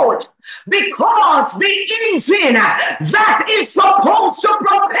control, because the engine that is supposed to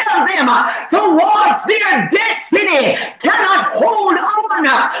propel them towards their destiny cannot hold on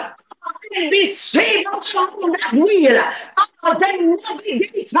and be saved from that wheel. The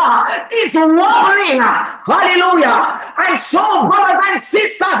navigator is wobbling. Hallelujah. And so, brothers and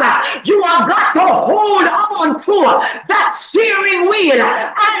sisters, you have got to hold on to that steering wheel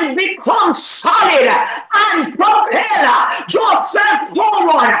and become solid and propel yourself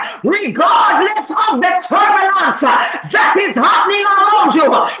forward, regardless of the turbulence that is happening around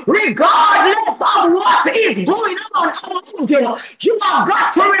you, regardless of what is going on around you. You have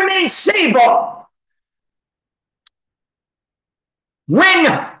got to remain stable. When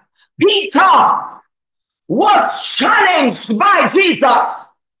Peter was challenged by Jesus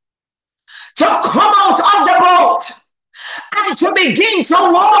to come out of the boat and to begin to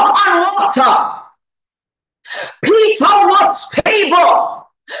walk on water, Peter was stable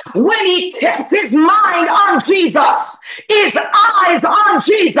when he kept his mind on Jesus, his eyes on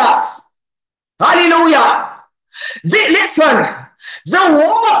Jesus. Hallelujah. Listen, the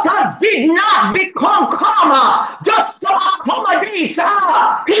waters did not become calmer just to accommodate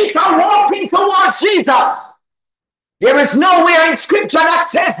Peter walking towards Jesus. There is nowhere in scripture that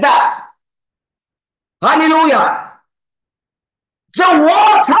says that. Hallelujah. The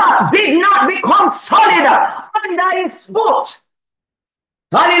water did not become solid under his foot.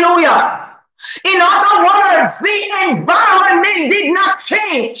 Hallelujah. In other words, the environment did not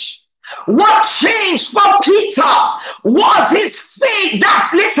change. What changed for Peter was his faith.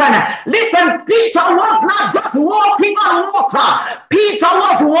 That, listen, Peter was not just walking on water. Peter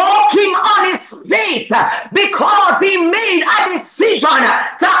was walking on his faith because he made a decision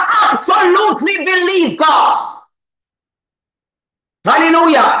to absolutely believe God.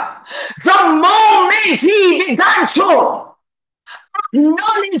 Hallelujah. The moment he began to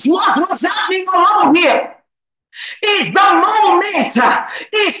acknowledge what was happening around here is the moment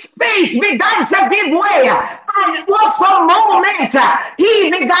his faith began to give way, and it was the moment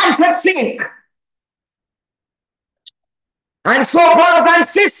he began to sink. And so, brothers and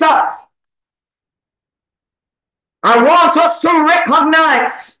sisters, I want us to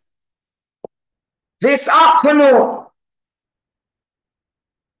recognize this afternoon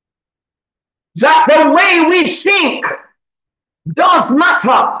that the way we think does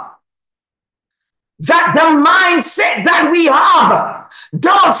matter. That the mindset that we have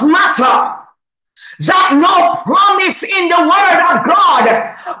does matter. That no promise in the word of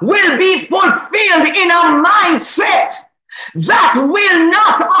God will be fulfilled in a mindset that will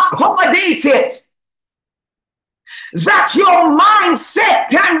not accommodate it. that your mindset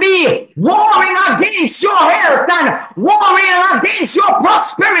can be warring against your health and warring against your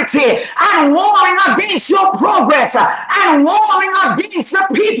prosperity and warring against your progress and warring against the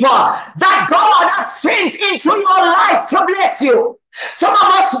people that God has sent into your life to bless you. Some of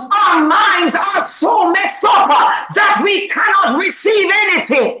us, our minds are so messed up that we cannot receive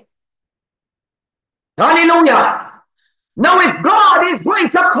anything. Hallelujah. Now, if God is going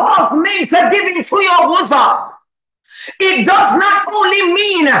to cause men to give into your bosom, it does not only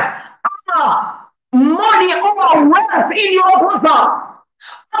mean money or wealth in your bosom.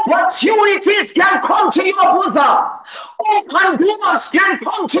 Opportunities can come to your bosom. Open doors can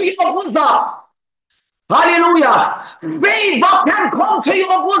come to your bosom. Hallelujah. Favor can come to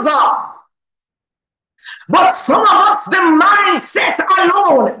your bosom. But some of us, the mindset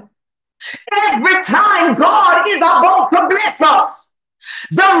alone, every time God is about to bless us,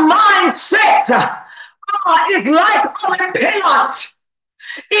 the mindset is like a repellent.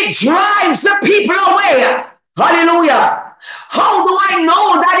 It drives the people away. Hallelujah. How do I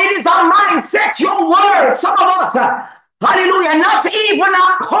know that it is a mindset? Your word, some of us, hallelujah, not even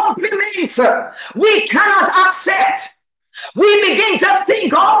a compliment we cannot accept. We begin to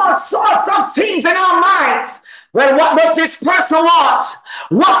think all sorts of things in our minds. Well, what does this person want?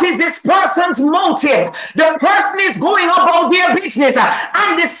 What is this person's motive? The person is going about their business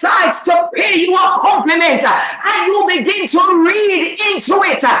and decides to pay you a compliment, and you begin to read into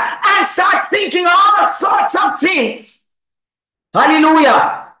it and start thinking all sorts of things.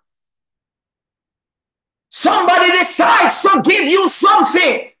 Hallelujah. Somebody decides to give you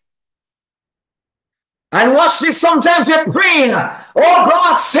something. And watch this, sometimes we're praying, oh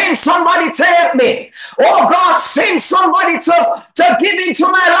God, send somebody to help me. Oh God, send somebody to give into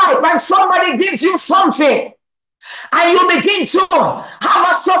my life. And somebody gives you something. And you begin to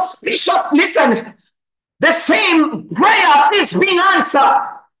have a suspicious, listen, the same prayer is being answered.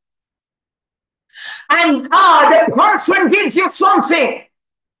 And the person gives you something.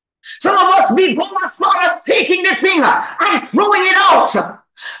 Some of us, we go as far as taking the thing and throwing it out.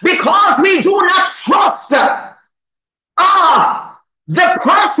 Because we do not trust the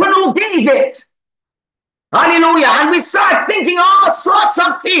person who gave it. Hallelujah. And we start thinking all sorts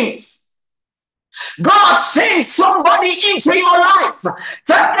of things. God sent somebody into your life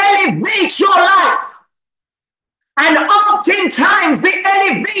to elevate your life. And oftentimes the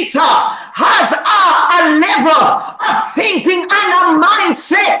elevator has a level of thinking and a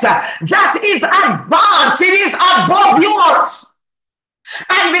mindset that is advanced. It is above yours.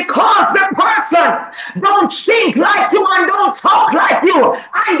 And because the person don't think like you and don't talk like you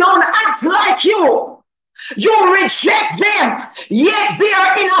and don't act like you reject them, yet they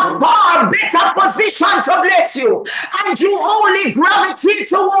are in a far better position to bless you. And you only gravitate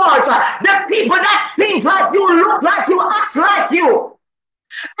towards the people that think like you, look like you, act like you.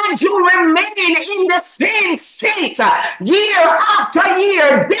 And you remain in the same state year after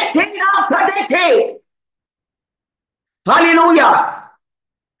year, decade after decade. Hallelujah.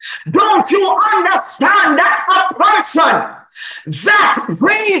 Don't you understand that a person that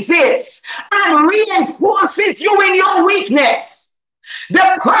praises and reinforces you in your weakness,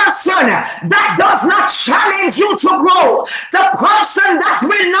 the person that does not challenge you to grow, the person that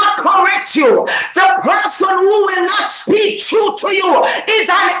will not correct you, the person who will not speak truth to you is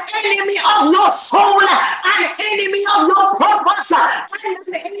an enemy of your soul, an enemy of your purpose, and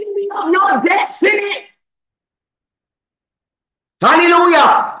an enemy of your destiny.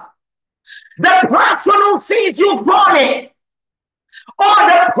 Hallelujah. The person who sees you falling, or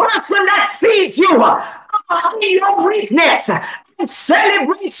the person that sees you in your weakness and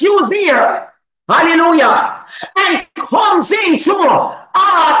celebrates you there, hallelujah, and comes in to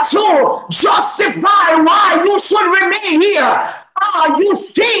justify why you should remain here. You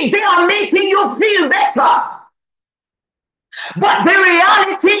think they are making you feel better. But the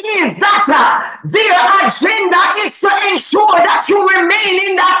reality is that their agenda is to ensure that you remain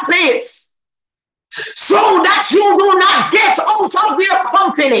in that place, so that you do not get out of their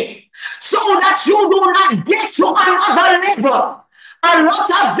company, so that you do not get to another level. A lot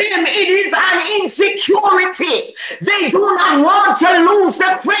of them, it is an insecurity. They do not want to lose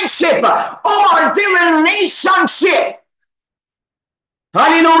the friendship or the relationship.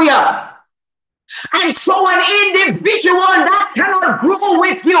 Hallelujah. And so an individual that cannot grow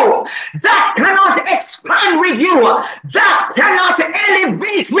with you, that cannot expand with you, that cannot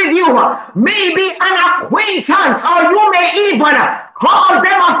elevate with you, maybe an acquaintance, or you may even call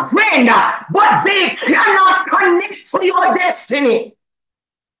them a friend, but they cannot connect to your destiny.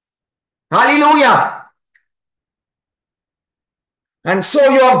 Hallelujah. And so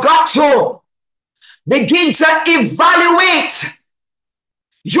you have got to begin to evaluate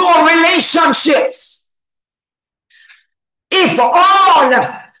your relationships. If all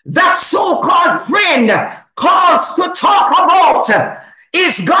that so-called friend calls to talk about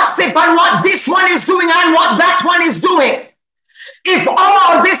is gossip and what this one is doing and what that one is doing, if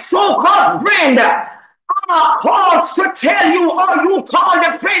all this so-called friend calls to tell you or you call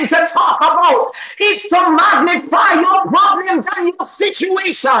the friend to talk about is to magnify your problems and your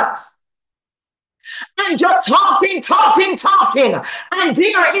situations, and you're talking, and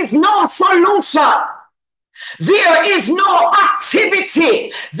there is no solution, there is no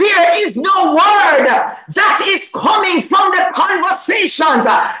activity, there is no word that is coming from the conversations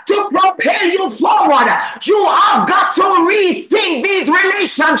to propel you forward, you have got to rethink these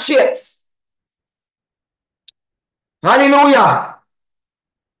relationships. Hallelujah.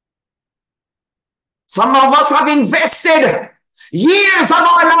 Some of us have invested years of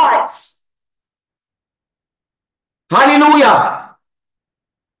our lives. Hallelujah.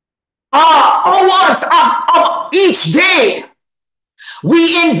 Hours of each day.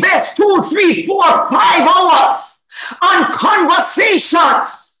 We invest 2, 3, 4, 5 hours on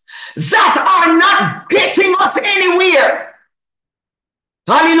conversations that are not getting us anywhere.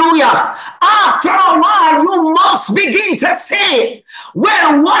 Hallelujah. After a while, you must begin to say,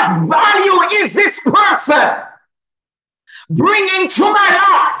 well, what value is this person bringing to my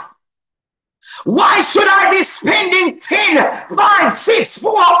life? Why should I be spending 10, 5, 6,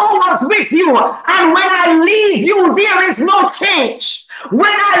 4 hours with you? And when I leave you, there is no change. When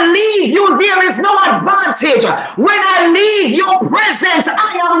I leave you, there is no advantage. When I leave your presence,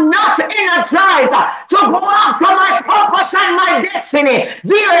 I am not energized to go after my purpose and my destiny.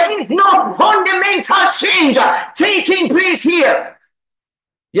 There is no fundamental change taking place here.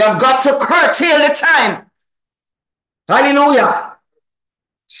 You have got to curtail the time. Hallelujah.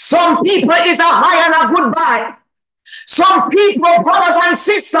 Some people is a hi and a goodbye. Some people, brothers and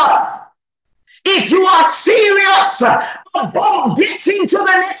sisters, if you are serious about getting to the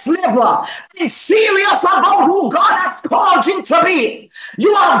next level and serious about who God has called you to be,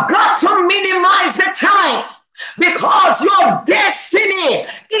 you have got to minimize the time, because your destiny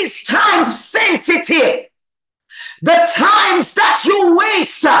is time sensitive. The times that you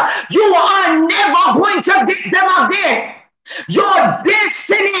waste, you are never going to get them again. Your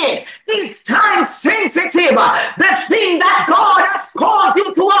destiny is time sensitive. The thing that God has called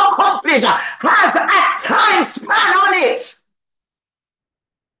you to accomplish has a time span on it.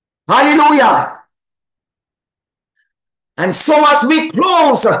 Hallelujah. And so as we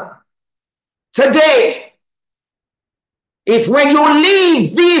close today, if when you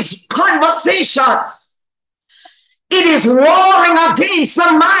leave these conversations, it is warring against the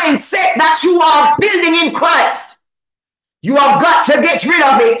mindset that you are building in Christ, you have got to get rid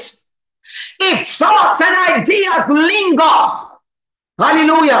of it. If thoughts and ideas linger,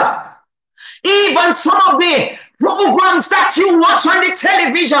 hallelujah, even some of the programs that you watch on the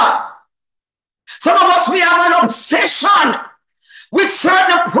television, some of us, we have an obsession with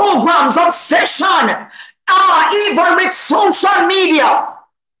certain programs, even with social media.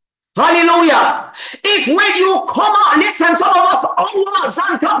 Hallelujah. If when you come out, listen, some of us hours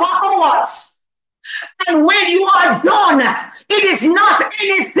on top of hours, and when you are done, it is not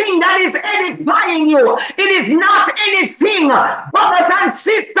anything that is edifying you. It is not anything, brothers and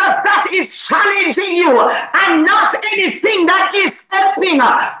sisters, that is challenging you, and not anything that is helping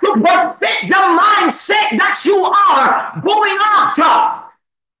to perfect the mindset that you are going after.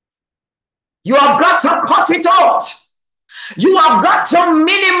 You have got to cut it out. You have got to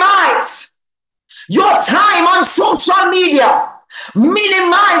minimize your time on social media.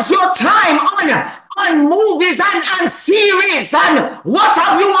 Minimize your time on movies and series and what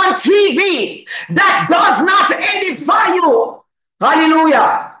have you on TV that does not edify you.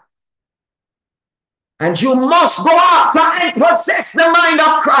 Hallelujah. And you must go after and possess the mind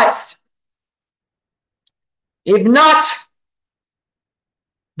of Christ. If not,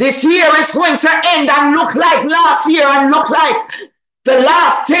 this year is going to end and look like last year and look like the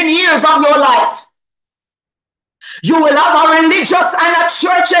last 10 years of your life. You will have a religious and a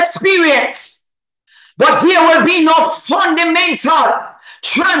church experience, but there will be no fundamental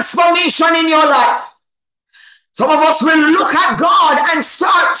transformation in your life. Some of us will look at God and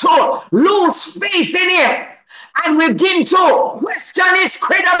start to lose faith in Him and begin to question His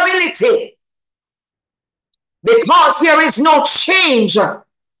credibility, because there is no change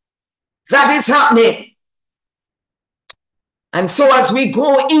that is happening. And so as we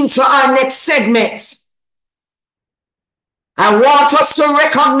go into our next segment, I want us to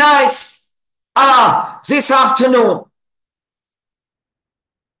recognize this afternoon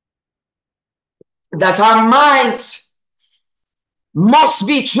that our minds must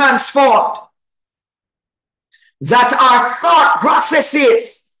be transformed, that our thought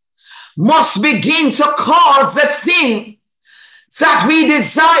processes must begin to cause the thing that we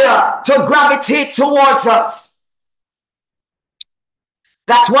desire to gravitate towards us.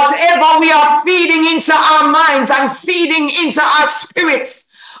 That whatever we are feeding into our minds and feeding into our spirits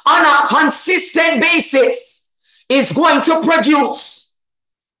on a consistent basis is going to produce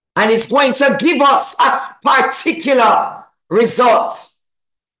and is going to give us a particular result.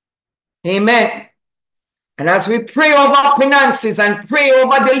 Amen. And as we pray over finances and pray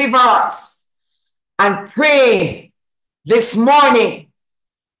over deliverance and pray this morning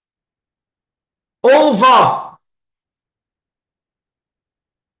over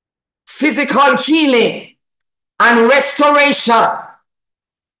physical healing and restoration,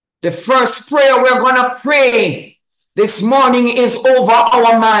 the first prayer we're going to pray this morning is over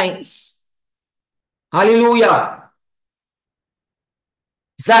our minds. Hallelujah.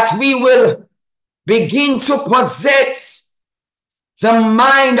 That we will begin to possess the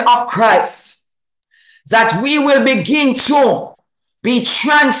mind of Christ. That we will begin to be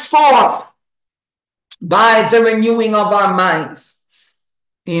transformed by the renewing of our minds.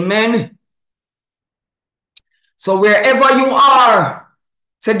 Amen. So wherever you are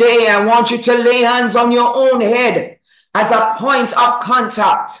today, I want you to lay hands on your own head as a point of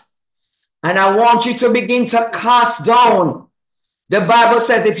contact. And I want you to begin to cast down. The Bible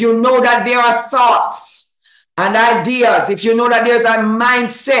says if you know that there are thoughts and ideas, if you know that there's a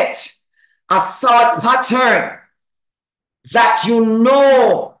mindset, a thought pattern that you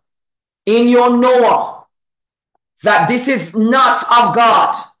know in your knower that this is not of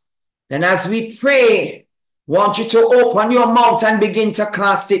God, then as we pray, want you to open your mouth and begin to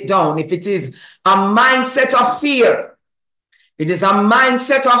cast it down. If it is a mindset of fear, it is a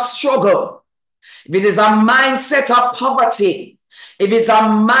mindset of struggle, if it is a mindset of poverty, if it's a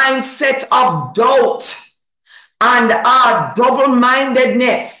mindset of doubt and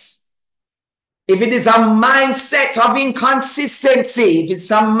double-mindedness, if it is a mindset of inconsistency, if it's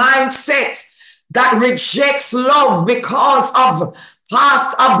a mindset that rejects love because of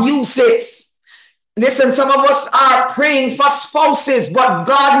past abuses. Listen, some of us are praying for spouses, but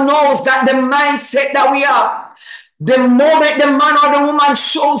God knows that the mindset that we have, the moment the man or the woman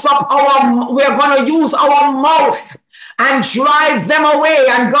shows up, we're going to use our mouth and drive them away.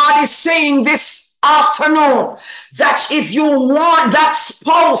 And God is saying this afternoon that if you want that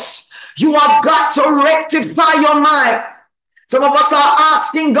spouse, you have got to rectify your mind. Some of us are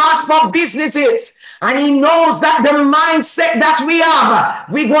asking God for businesses, and he knows that the mindset that we have,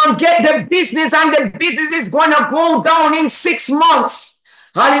 we're going to get the business and the business is going to go down in 6 months.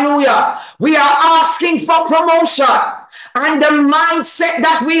 Hallelujah. We are asking for promotion, and the mindset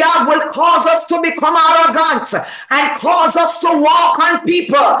that we have will cause us to become arrogant and cause us to walk on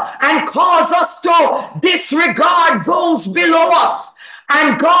people and cause us to disregard those below us.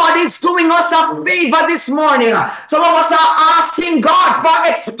 And God is doing us a favor this morning. Some of us are asking God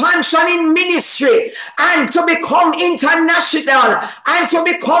for expansion in ministry and to become international and to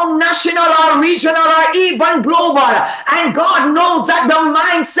become national or regional or even global. And God knows that the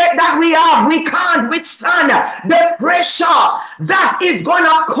mindset that we have, we can't withstand the pressure that is going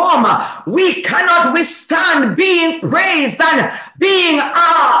to come. We cannot withstand being praised and being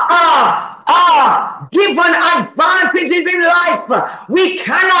given advantages in life. We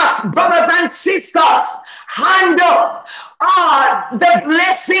cannot, brothers and sisters, handle the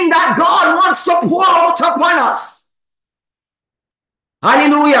blessing that God wants to pour out upon us.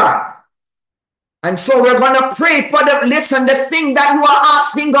 Hallelujah. And so we're going to pray for the thing that you are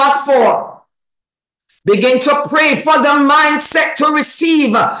asking God for. Begin to pray for the mindset to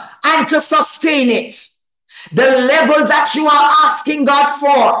receive and to sustain it. The level that you are asking God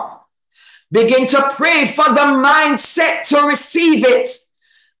for. Begin to pray for the mindset to receive it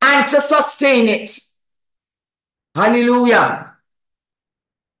and to sustain it. Hallelujah.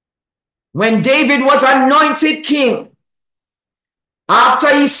 When David was anointed king,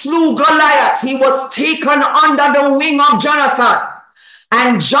 after he slew Goliath, he was taken under the wing of Jonathan.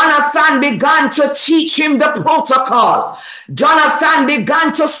 And Jonathan began to teach him the protocol. Jonathan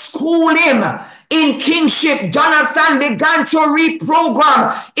began to school him in kingship. Jonathan began to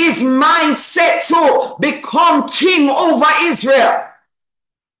reprogram his mindset to become king over Israel.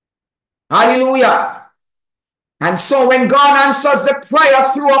 Hallelujah. And so when God answers the prayer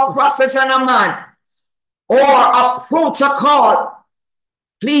through a process and a man or a protocol,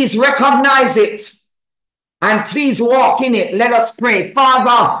 please recognize it and please walk in it. Let us pray.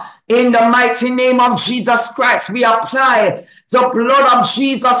 Father, in the mighty name of Jesus Christ, we apply the blood of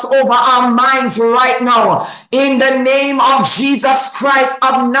Jesus over our minds right now. In the name of Jesus Christ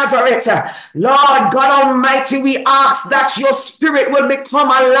of Nazareth. Lord God Almighty, we ask that your spirit will become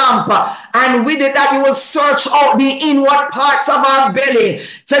a lamp, and with it that you will search out the inward parts of our belly.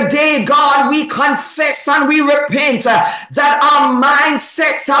 Today, God, we confess and we repent that our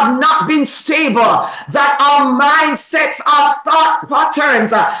mindsets have not been stable, that our mindsets, our thought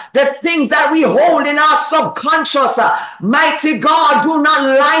patterns, the things that we hold in our subconscious, mighty God, do not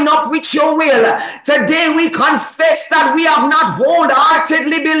line up with your will. Today we confess that we have not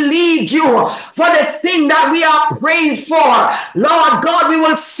wholeheartedly believed you for the thing that we are praying for. Lord God, we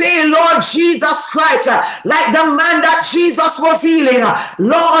will say, Lord Jesus Christ, like the man that Jesus was healing,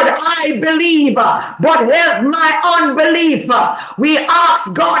 Lord, I believe, but help my unbelief. We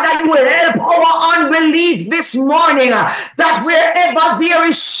ask, God, that you will help our unbelief this morning, that wherever there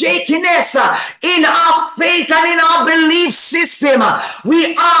is shakiness in our faith and in our belief system,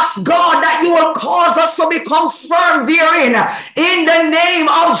 we ask, God, that you will cause us to become firm therein. In the name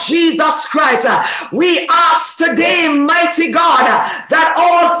of Jesus Christ, we ask today, mighty God, that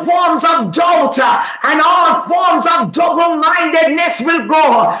all forms of doubt and all forms of double-mindedness will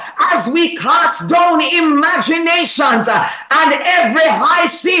go as we cast down imaginations and every high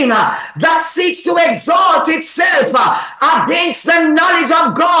thing that seeks to exalt itself against the knowledge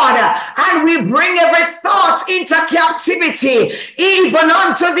of God, and we bring every thought into captivity, even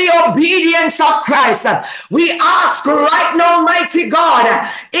unto the obedience of Christ. We ask right now, mighty God,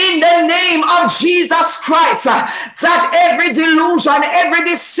 in the name of Jesus Christ, that every delusion, every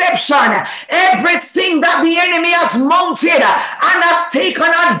deception, everything that the enemy has mounted and has taken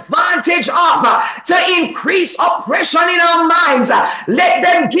advantage of to increase oppression in our minds, let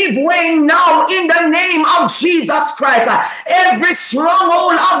them give way now in the name of Jesus Christ. Every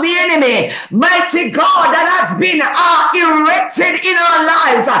stronghold of the enemy, mighty God, that has been erected in our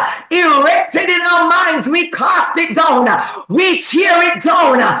lives, erected in our minds, we cast it down, we tear it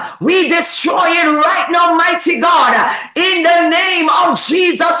down, we destroy it right now, mighty God, in the name of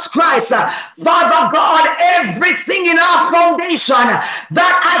Jesus Christ. Father God, everything in our foundation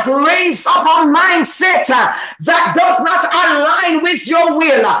that has raised up a mindset that does not align with your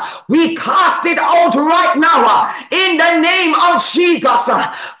will, we cast it out right now in the name of Jesus.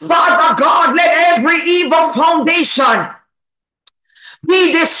 Father God, let every evil foundation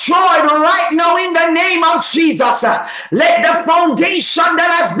be destroyed right now in the name of Jesus. Let the foundation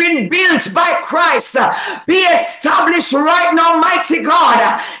that has been built by Christ be established right now, mighty God,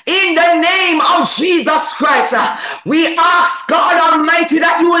 in the name of Jesus Christ. We ask, God Almighty,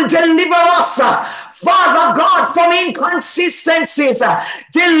 that you will deliver us, Father God, from inconsistencies.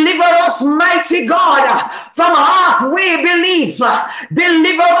 Deliver us, mighty God, from halfway belief.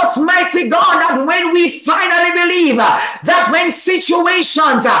 Deliver us, mighty God, that when we finally believe, that when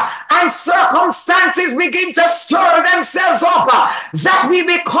situations and circumstances begin to stir themselves up, that we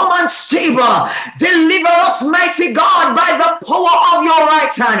become unstable. Deliver us, mighty God, by the power of your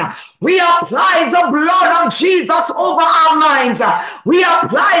right hand. We apply the blood of Jesus over our minds. We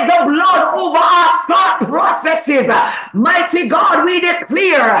apply the blood over our thought processes. Mighty God, we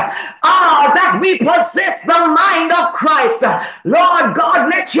declare that we possess the mind of Christ. Lord God,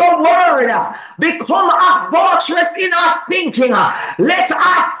 let your word become a fortress in our thinking. Let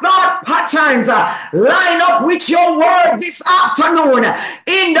our thought patterns line up with your word this afternoon.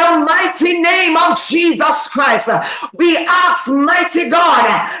 In the mighty name of Jesus Christ, we ask, mighty God,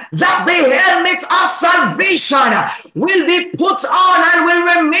 that the helmet of salvation will be put on and will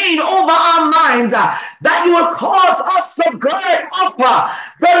remain over our minds, that you will cause us to gird up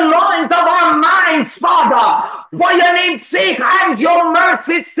the loins of our minds, Father, for your name's sake and your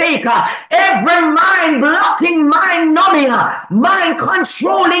mercy's sake. Every mind-blocking, mind-numbing,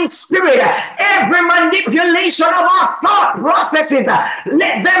 mind-controlling spirit, every manipulation of our thought processes,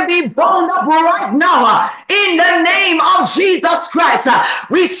 let them be bound up right now in the name of Jesus Christ.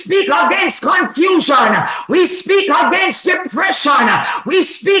 We speak against confusion. We speak against depression. We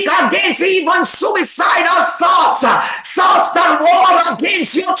speak against even suicidal thoughts, thoughts that war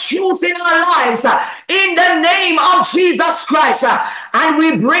against your truth in our lives, in the name of Jesus Christ. And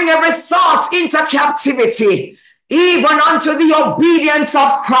we bring every thought into captivity, even unto the obedience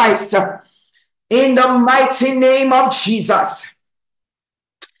of Christ, in the mighty name of Jesus.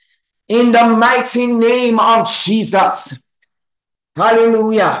 In the mighty name of Jesus.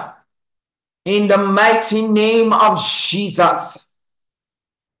 Hallelujah. In the mighty name of Jesus.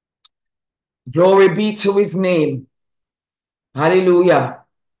 Glory be to his name. Hallelujah.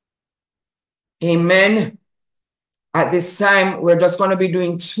 Amen. At this time, we're just going to be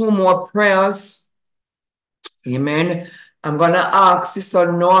doing 2 more prayers. Amen. I'm going to ask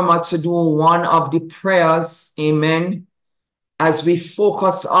Sister Norma to do one of the prayers. Amen. As we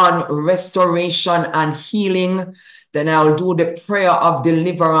focus on restoration and healing, then I'll do the prayer of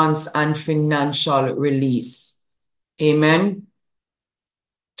deliverance and financial release. Amen.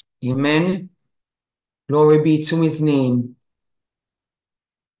 Amen. Glory be to his name.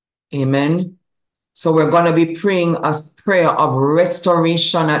 Amen. So we're going to be praying a prayer of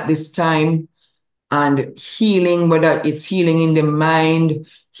restoration at this time and healing, whether it's healing in the mind,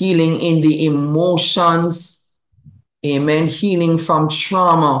 healing in the emotions. Amen. Healing from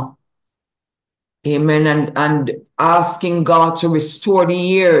trauma. Amen. And asking God to restore the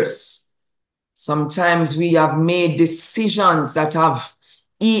years. Sometimes we have made decisions that have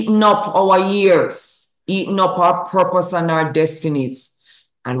eaten up our years, eaten up our purpose and our destinies.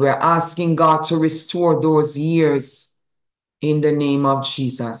 And we're asking God to restore those years in the name of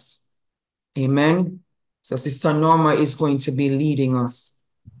Jesus. Amen. So Sister Norma is going to be leading us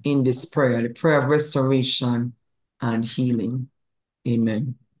in this prayer, the prayer of restoration and healing.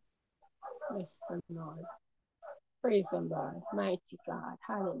 Amen. Bless the Lord. Praise the Lord. Mighty God.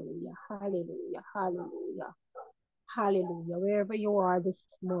 Hallelujah. Hallelujah. Hallelujah. Hallelujah. Wherever you are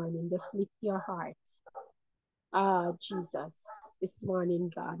this morning, just lift your hearts. Jesus, this morning,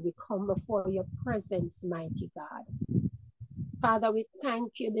 God, we come before your presence, mighty God. Father, we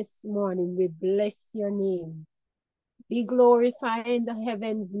thank you this morning. We bless your name. Be glorified in the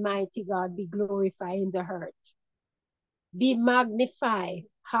heavens, mighty God. Be glorified in the earth. Be magnified.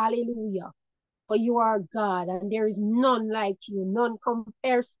 Hallelujah. For you are God, and there is none like you. None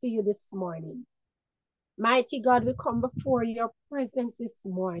compares to you this morning. Mighty God, we come before your presence this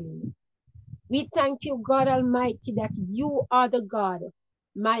morning. We thank you, God Almighty, that you are the God,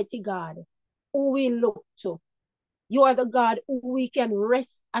 mighty God, who we look to. You are the God who we can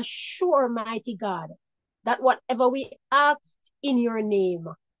rest assured, mighty God, that whatever we asked in your name,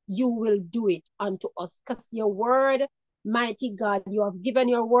 you will do it unto us. Because your word, mighty God, you have given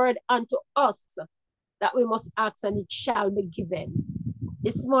your word unto us that we must ask and it shall be given.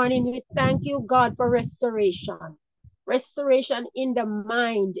 This morning, we thank you, God, for restoration. Restoration in the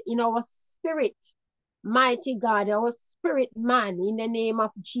mind, in our spirit. Mighty God, our spirit man, in the name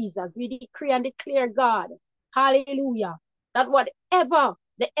of Jesus. We decree and declare, God, hallelujah, that whatever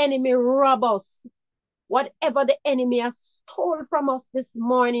the enemy rob us, whatever the enemy has stole from us this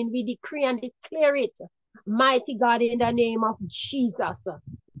morning, we decree and declare it. Mighty God, in the name of Jesus.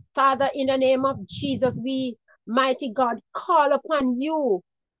 Father, in the name of Jesus, we, mighty God, call upon you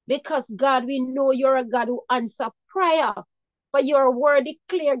because, God, we know you're a God who answers prayer. For your word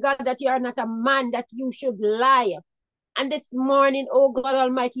declare, God, that you are not a man that you should lie. And this morning, oh God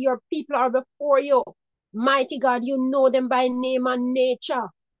Almighty, your people are before you. Mighty God, you know them by name and nature.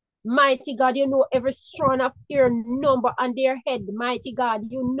 Mighty God, you know every strand of hair number on their head. Mighty God,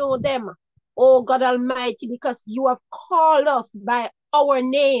 you know them. Oh God Almighty, because you have called us by our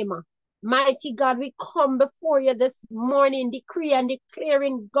name. Mighty God, we come before you this morning, decree and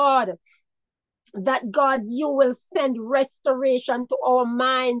declaring, God, that God, you will send restoration to our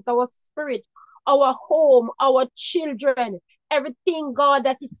minds, our spirit, our home, our children, everything, God,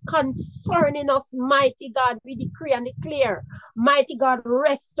 that is concerning us, mighty God, we decree and declare, mighty God,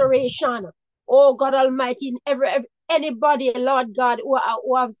 restoration. Oh God Almighty, in anybody, Lord God,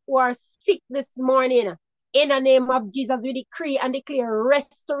 who are sick this morning, in the name of Jesus, we decree and declare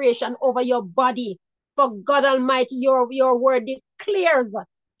restoration over your body. For God Almighty, your word declares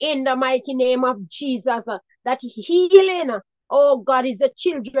in the mighty name of Jesus, that healing, oh God, is the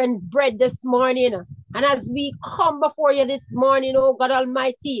children's bread this morning. And as we come before you this morning, oh God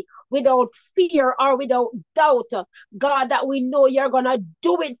Almighty, without fear or without doubt, God, that we know you're going to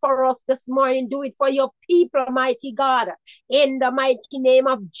do it for us this morning. Do it for your people, mighty God. In the mighty name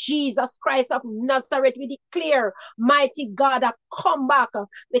of Jesus Christ of Nazareth, we declare, mighty God, a comeback.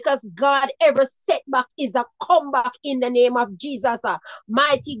 Because God, every setback is a comeback in the name of Jesus.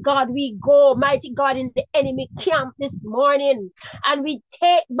 Mighty God, we go, mighty God, in the enemy camp this morning, and we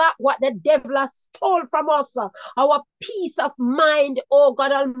take back what the devil has stole from us, our peace of mind, oh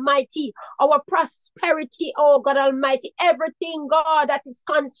God Almighty, our prosperity, oh God Almighty, everything, God, that is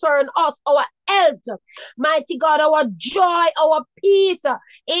concerned us, our health, mighty God, our joy, our peace,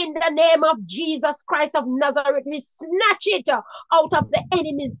 in the name of Jesus Christ of Nazareth, we snatch it out of the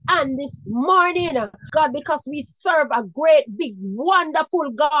enemy's hand this morning, God, because we serve a great, big,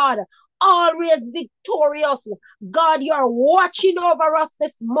 wonderful God, always victorious. God, you're watching over us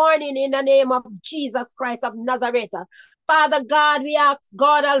this morning in the name of Jesus Christ of Nazareth. Father God, we ask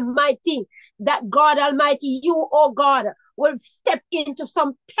God Almighty, that God Almighty, you, oh God, will step into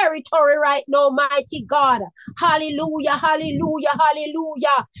some territory right now, mighty God. Hallelujah, hallelujah,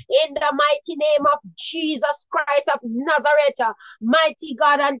 hallelujah. In the mighty name of Jesus Christ of Nazareth, mighty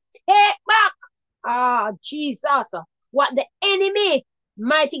God, and take back, Jesus, what the enemy,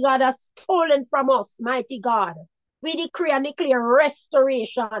 mighty God, has stolen from us, mighty God. We decree and declare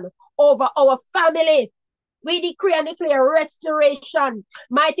restoration over our family. We decree and declare restoration,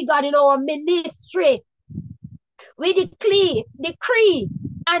 mighty God, in our ministry. We decree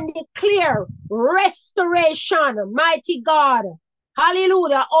and declare restoration, mighty God.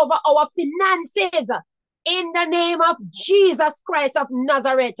 Hallelujah, over our finances. In the name of Jesus Christ of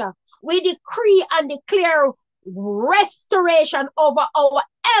Nazareth, we decree and declare restoration over our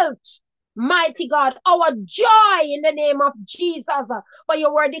health. Mighty God, our joy in the name of Jesus. For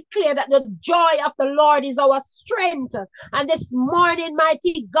your word declare that the joy of the Lord is our strength. And this morning,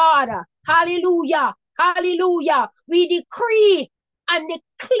 mighty God, hallelujah, hallelujah, we decree and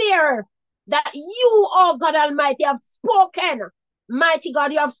declare that you, oh God Almighty, have spoken. Mighty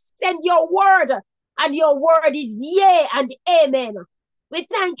God, you have sent your word, and your word is yea and amen. We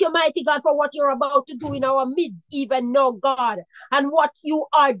thank you, mighty God, for what you're about to do in our midst, even now, God, and what you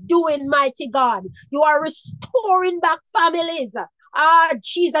are doing, mighty God. You are restoring back families.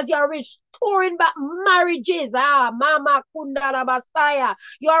 Jesus, you are restoring back marriages. Mama Kundala Basaya.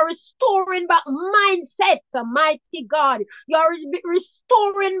 You are restoring back mindsets, mighty God. You are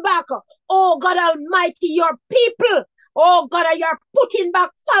restoring back, oh God Almighty, your people. Oh God, you are putting back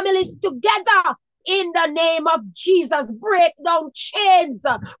families together. In the name of Jesus, break down chains,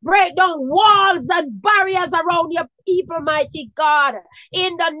 break down walls and barriers around your people, mighty God.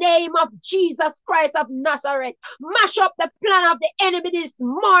 In the name of Jesus Christ of Nazareth, mash up the plan of the enemy this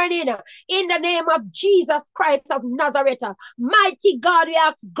morning. In the name of Jesus Christ of Nazareth, mighty God, we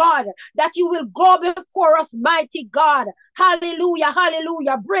ask God that you will go before us, mighty God. Hallelujah,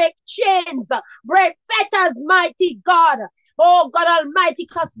 hallelujah. Break chains, break fetters, mighty God. Oh God Almighty,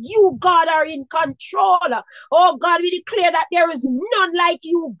 because you, God, are in control. Oh God, we declare that there is none like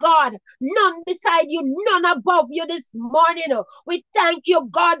you, God. None beside you, none above you this morning. We thank you,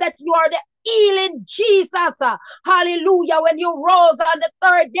 God, that you are the healing Jesus. Hallelujah. When you rose on the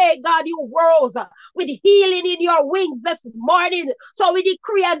third day, God, you rose with healing in your wings this morning. So we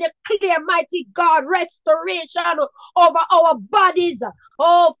decree and declare, mighty God, restoration over our bodies.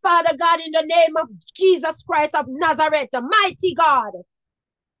 Oh, Father God, in the name of Jesus Christ of Nazareth, mighty God.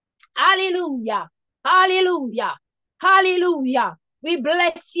 Hallelujah. Hallelujah. Hallelujah. We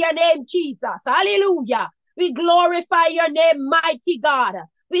bless your name, Jesus. Hallelujah. We glorify your name, mighty God.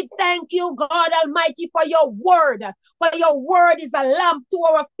 We thank you, God Almighty, for your word. For your word is a lamp to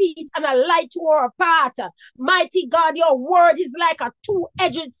our feet and a light to our path. Mighty God, your word is like a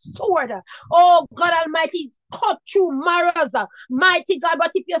two-edged sword. Oh, God Almighty, it's cut through marrows. Mighty God,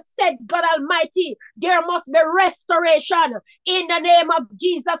 but if you said, God Almighty, there must be restoration in the name of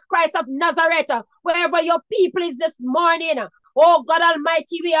Jesus Christ of Nazareth. Wherever your people is this morning, oh God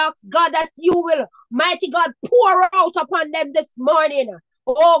Almighty, we ask God that you will, mighty God, pour out upon them this morning.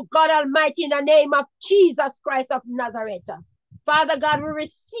 Oh God Almighty, in the name of Jesus Christ of Nazareth. Father God, we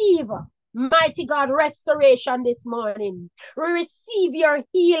receive, mighty God, restoration this morning. We receive your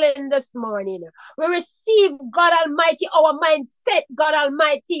healing this morning. We receive, God Almighty, our mindset, God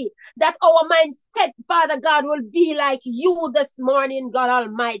Almighty, that our mindset, Father God, will be like you this morning, God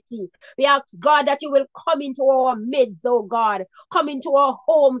Almighty. We ask, God, that you will come into our midst, oh God. Come into our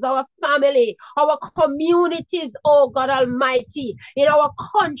homes, our family, our communities, oh God Almighty, in our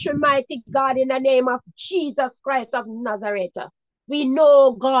country, mighty God, in the name of Jesus Christ of Nazareth. We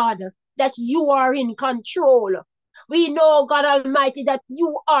know, God, that you are in control. We know, God Almighty, that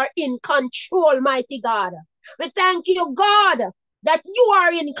you are in control, mighty God. We thank you, God, that you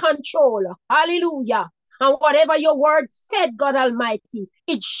are in control. Hallelujah. And whatever your word said, God Almighty,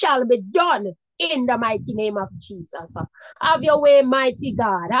 it shall be done in the mighty name of Jesus. Have your way, mighty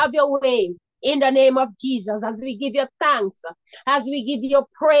God. Have your way in the name of Jesus, as we give you thanks, as we give you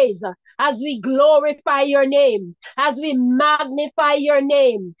praise, as we glorify your name, as we magnify your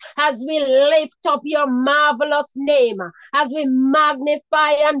name, as we lift up your marvelous name, as we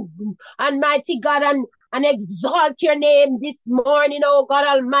magnify and mighty God and exalt your name this morning, oh God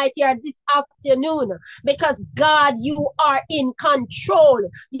Almighty, or this afternoon, because God, you are in control.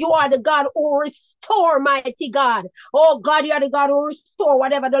 You are the God who restore, mighty God. Oh God, you are the God who restore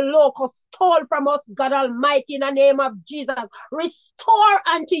whatever the locust stole from us, God Almighty, in the name of Jesus. Restore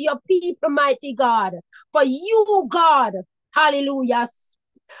unto your people, mighty God. For you, God, hallelujah,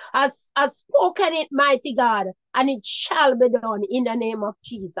 has spoken it, mighty God, and it shall be done in the name of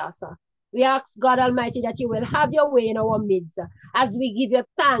Jesus. We ask God Almighty that you will have your way in our midst as we give you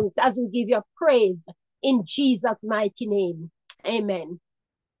thanks, as we give you praise in Jesus' mighty name. Amen.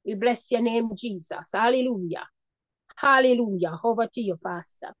 We bless your name, Jesus. Hallelujah. Hallelujah. Over to you,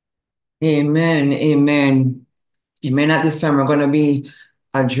 Pastor. Amen. Amen. Amen. At this time, we're going to be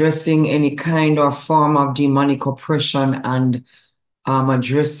addressing any kind or form of demonic oppression and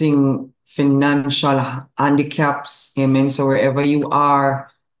addressing financial handicaps. Amen. So wherever you are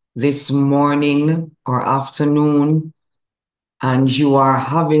this morning or afternoon, and you are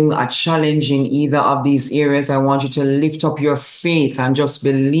having a challenge in either of these areas, I want you to lift up your faith and just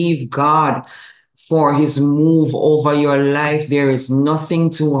believe God for his move over your life. There is nothing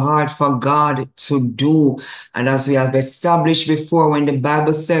too hard for God to do. And as we have established before, when the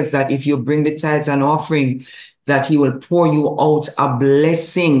Bible says that if you bring the tithes and offering, that he will pour you out a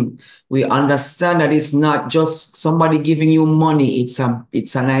blessing. We understand that it's not just somebody giving you money. It's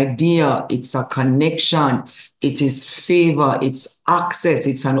an idea. It's a connection. It is favor. It's access.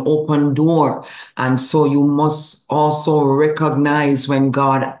 It's an open door. And so you must also recognize when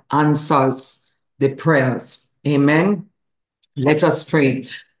God answers the prayers. Amen. Let us pray.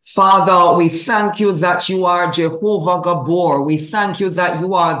 Father, we thank you that you are Jehovah Gabor. We thank you that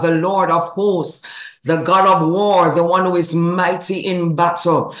you are the Lord of hosts, the God of war, the one who is mighty in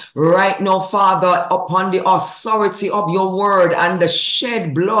battle. Right now, Father, upon the authority of your word and the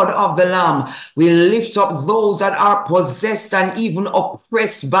shed blood of the Lamb, we lift up those that are possessed and even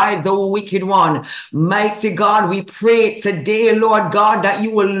oppressed by the wicked one. Mighty God, we pray today, Lord God, that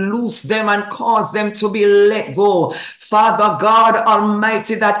you will loose them and cause them to be let go. Father God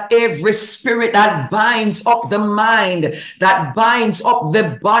Almighty, that every spirit that binds up the mind, that binds up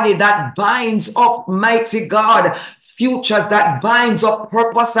the body, that binds up, mighty God, futures, that binds up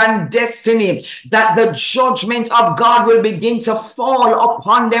purpose and destiny, that the judgment of God will begin to fall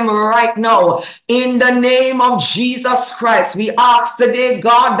upon them right now. In the name of Jesus Christ, we ask today,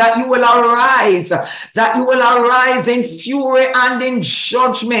 God, that you will arise in fury and in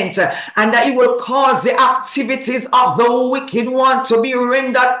judgment, and that you will cause the activities of the wicked one to be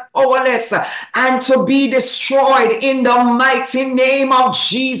rendered powerless and to be destroyed in the mighty name of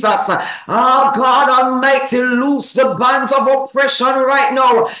Jesus. God Almighty, loose the bands of oppression right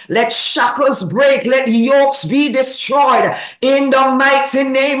now. Let shackles break, let yokes be destroyed in the mighty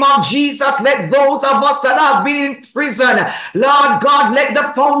name of Jesus. Let those of us that have been in prison, Lord God, let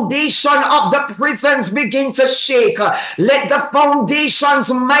the foundation of the prisons begin to shake. Let the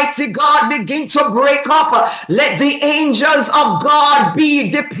foundations, mighty God, begin to break up. Let the angels of God be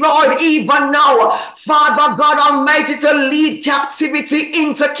deployed even now, Father God Almighty, to lead captivity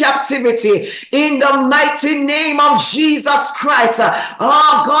into captivity in the mighty name of Jesus Christ.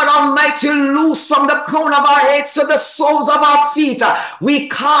 Oh God Almighty, loose from the crown of our heads to the soles of our feet. We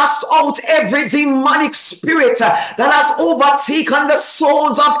cast out every demonic spirit that has overtaken the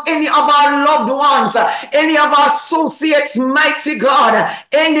souls of any of our loved ones, any of our associates, mighty God,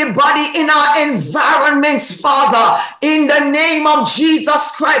 anybody in our environments, Father, in the name of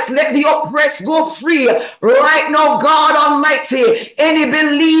Jesus Christ. Let the oppressed go free right now, God Almighty. Any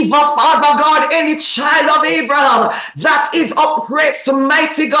believer, Father God, any child of Abraham that is oppressed,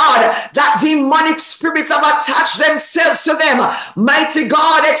 mighty God, that demonic spirits have attached themselves to them, mighty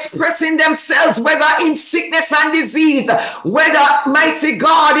God, expressing themselves whether in sickness and disease, whether, mighty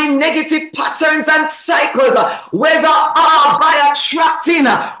God, in negative patterns and cycles, whether by attracting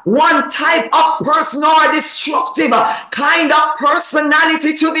one type of person or destructive kind of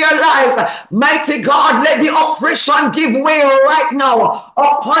personality to their lives. Mighty God, let the oppression give way right now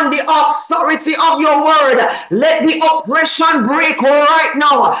upon the authority of your word. Let the oppression break right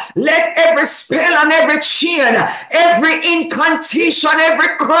now. Let every spell and every chain, every incantation,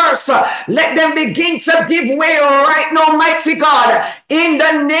 every curse, let them begin to give way right now, mighty God, in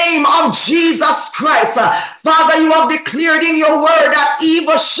the name of Jesus Christ. Father, you have declared in your word that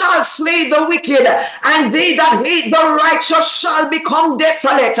evil shall slay the wicked, and they that hate the righteous shall become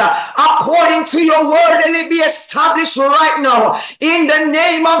desolate. According to your word, and it be established right now. In the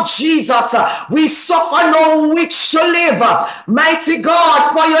name of Jesus, we suffer no witch to live. Mighty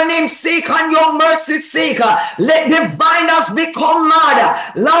God, for your name's sake and your mercy's sake, let diviners become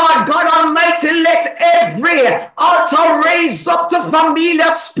mad. Lord God Almighty, let every altar raised up to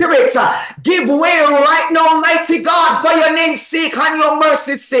familiar spirits give way right now, mighty God, for your name's sake and your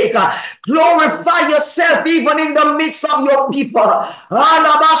mercy's sake. Glorify yourself even in the midst of your people.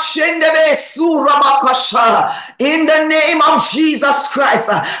 In the name of Jesus Christ,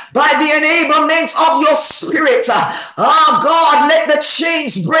 by the enablement of your spirit, spirit. Oh God, let the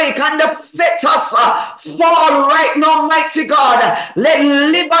chains break and the fetters fall right now, mighty God. Let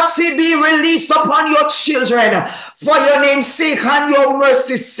liberty be released upon your children for your name's sake and your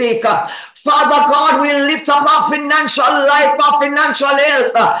mercy's sake. Father God, we lift up our financial life, our financial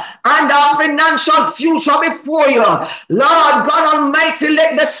health, and our financial future before you. Lord God Almighty,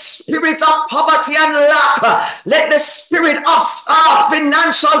 let the spirit of poverty and lack, let the spirit of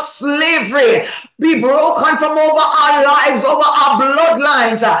financial slavery be broken from over our lives, over our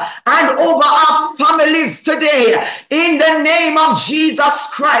bloodlines, and over our families today. In the name of Jesus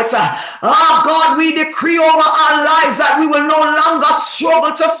Christ, God, we decree over our lives that we will no longer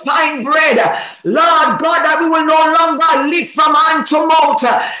struggle to find bread. Lord God, that we will no longer live from hand to mouth.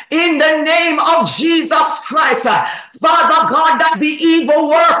 In the name of Jesus Christ, Father God, that the evil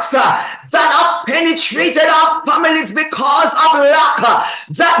works that have penetrated our families because of lack,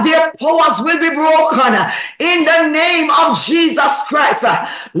 that their powers will be broken. In the name of Jesus Christ,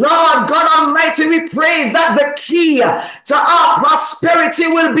 Lord God Almighty, we pray that the key to our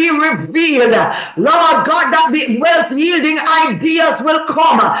prosperity will be revealed. Lord God, that the wealth yielding ideas will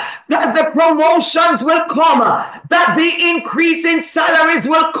come, that the promotions will come, that the increase in salaries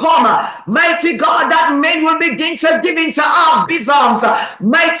will come. Mighty God, that men will begin to give into our bosoms.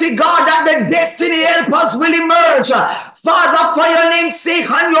 Mighty God, that the destiny helpers will emerge. Father, for your name's sake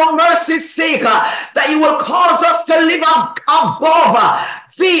and your mercy's sake, that you will cause us to live above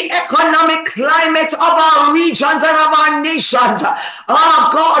the economic climate of our regions and of our nations. Oh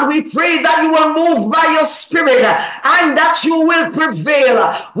God, we pray that you will move by your spirit and that you will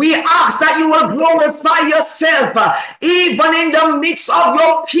prevail. We ask that you will glorify yourself even in the midst of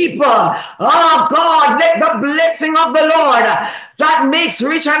your people. Oh God, let the blessing of the Lord that makes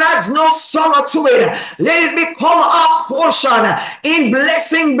rich and adds no sorrow to it, let it become our portion. In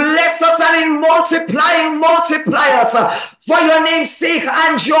blessing, bless us, and in multiplying, multiply us for your name's sake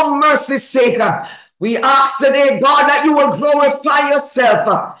and your mercy's sake. We ask today, God, that you will glorify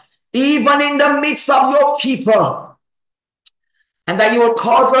yourself even in the midst of your people, and that you will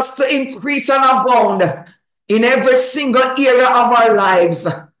cause us to increase and abound in every single area of our lives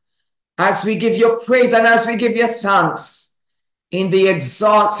as we give you praise and as we give you thanks in the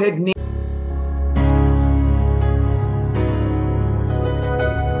exalted name.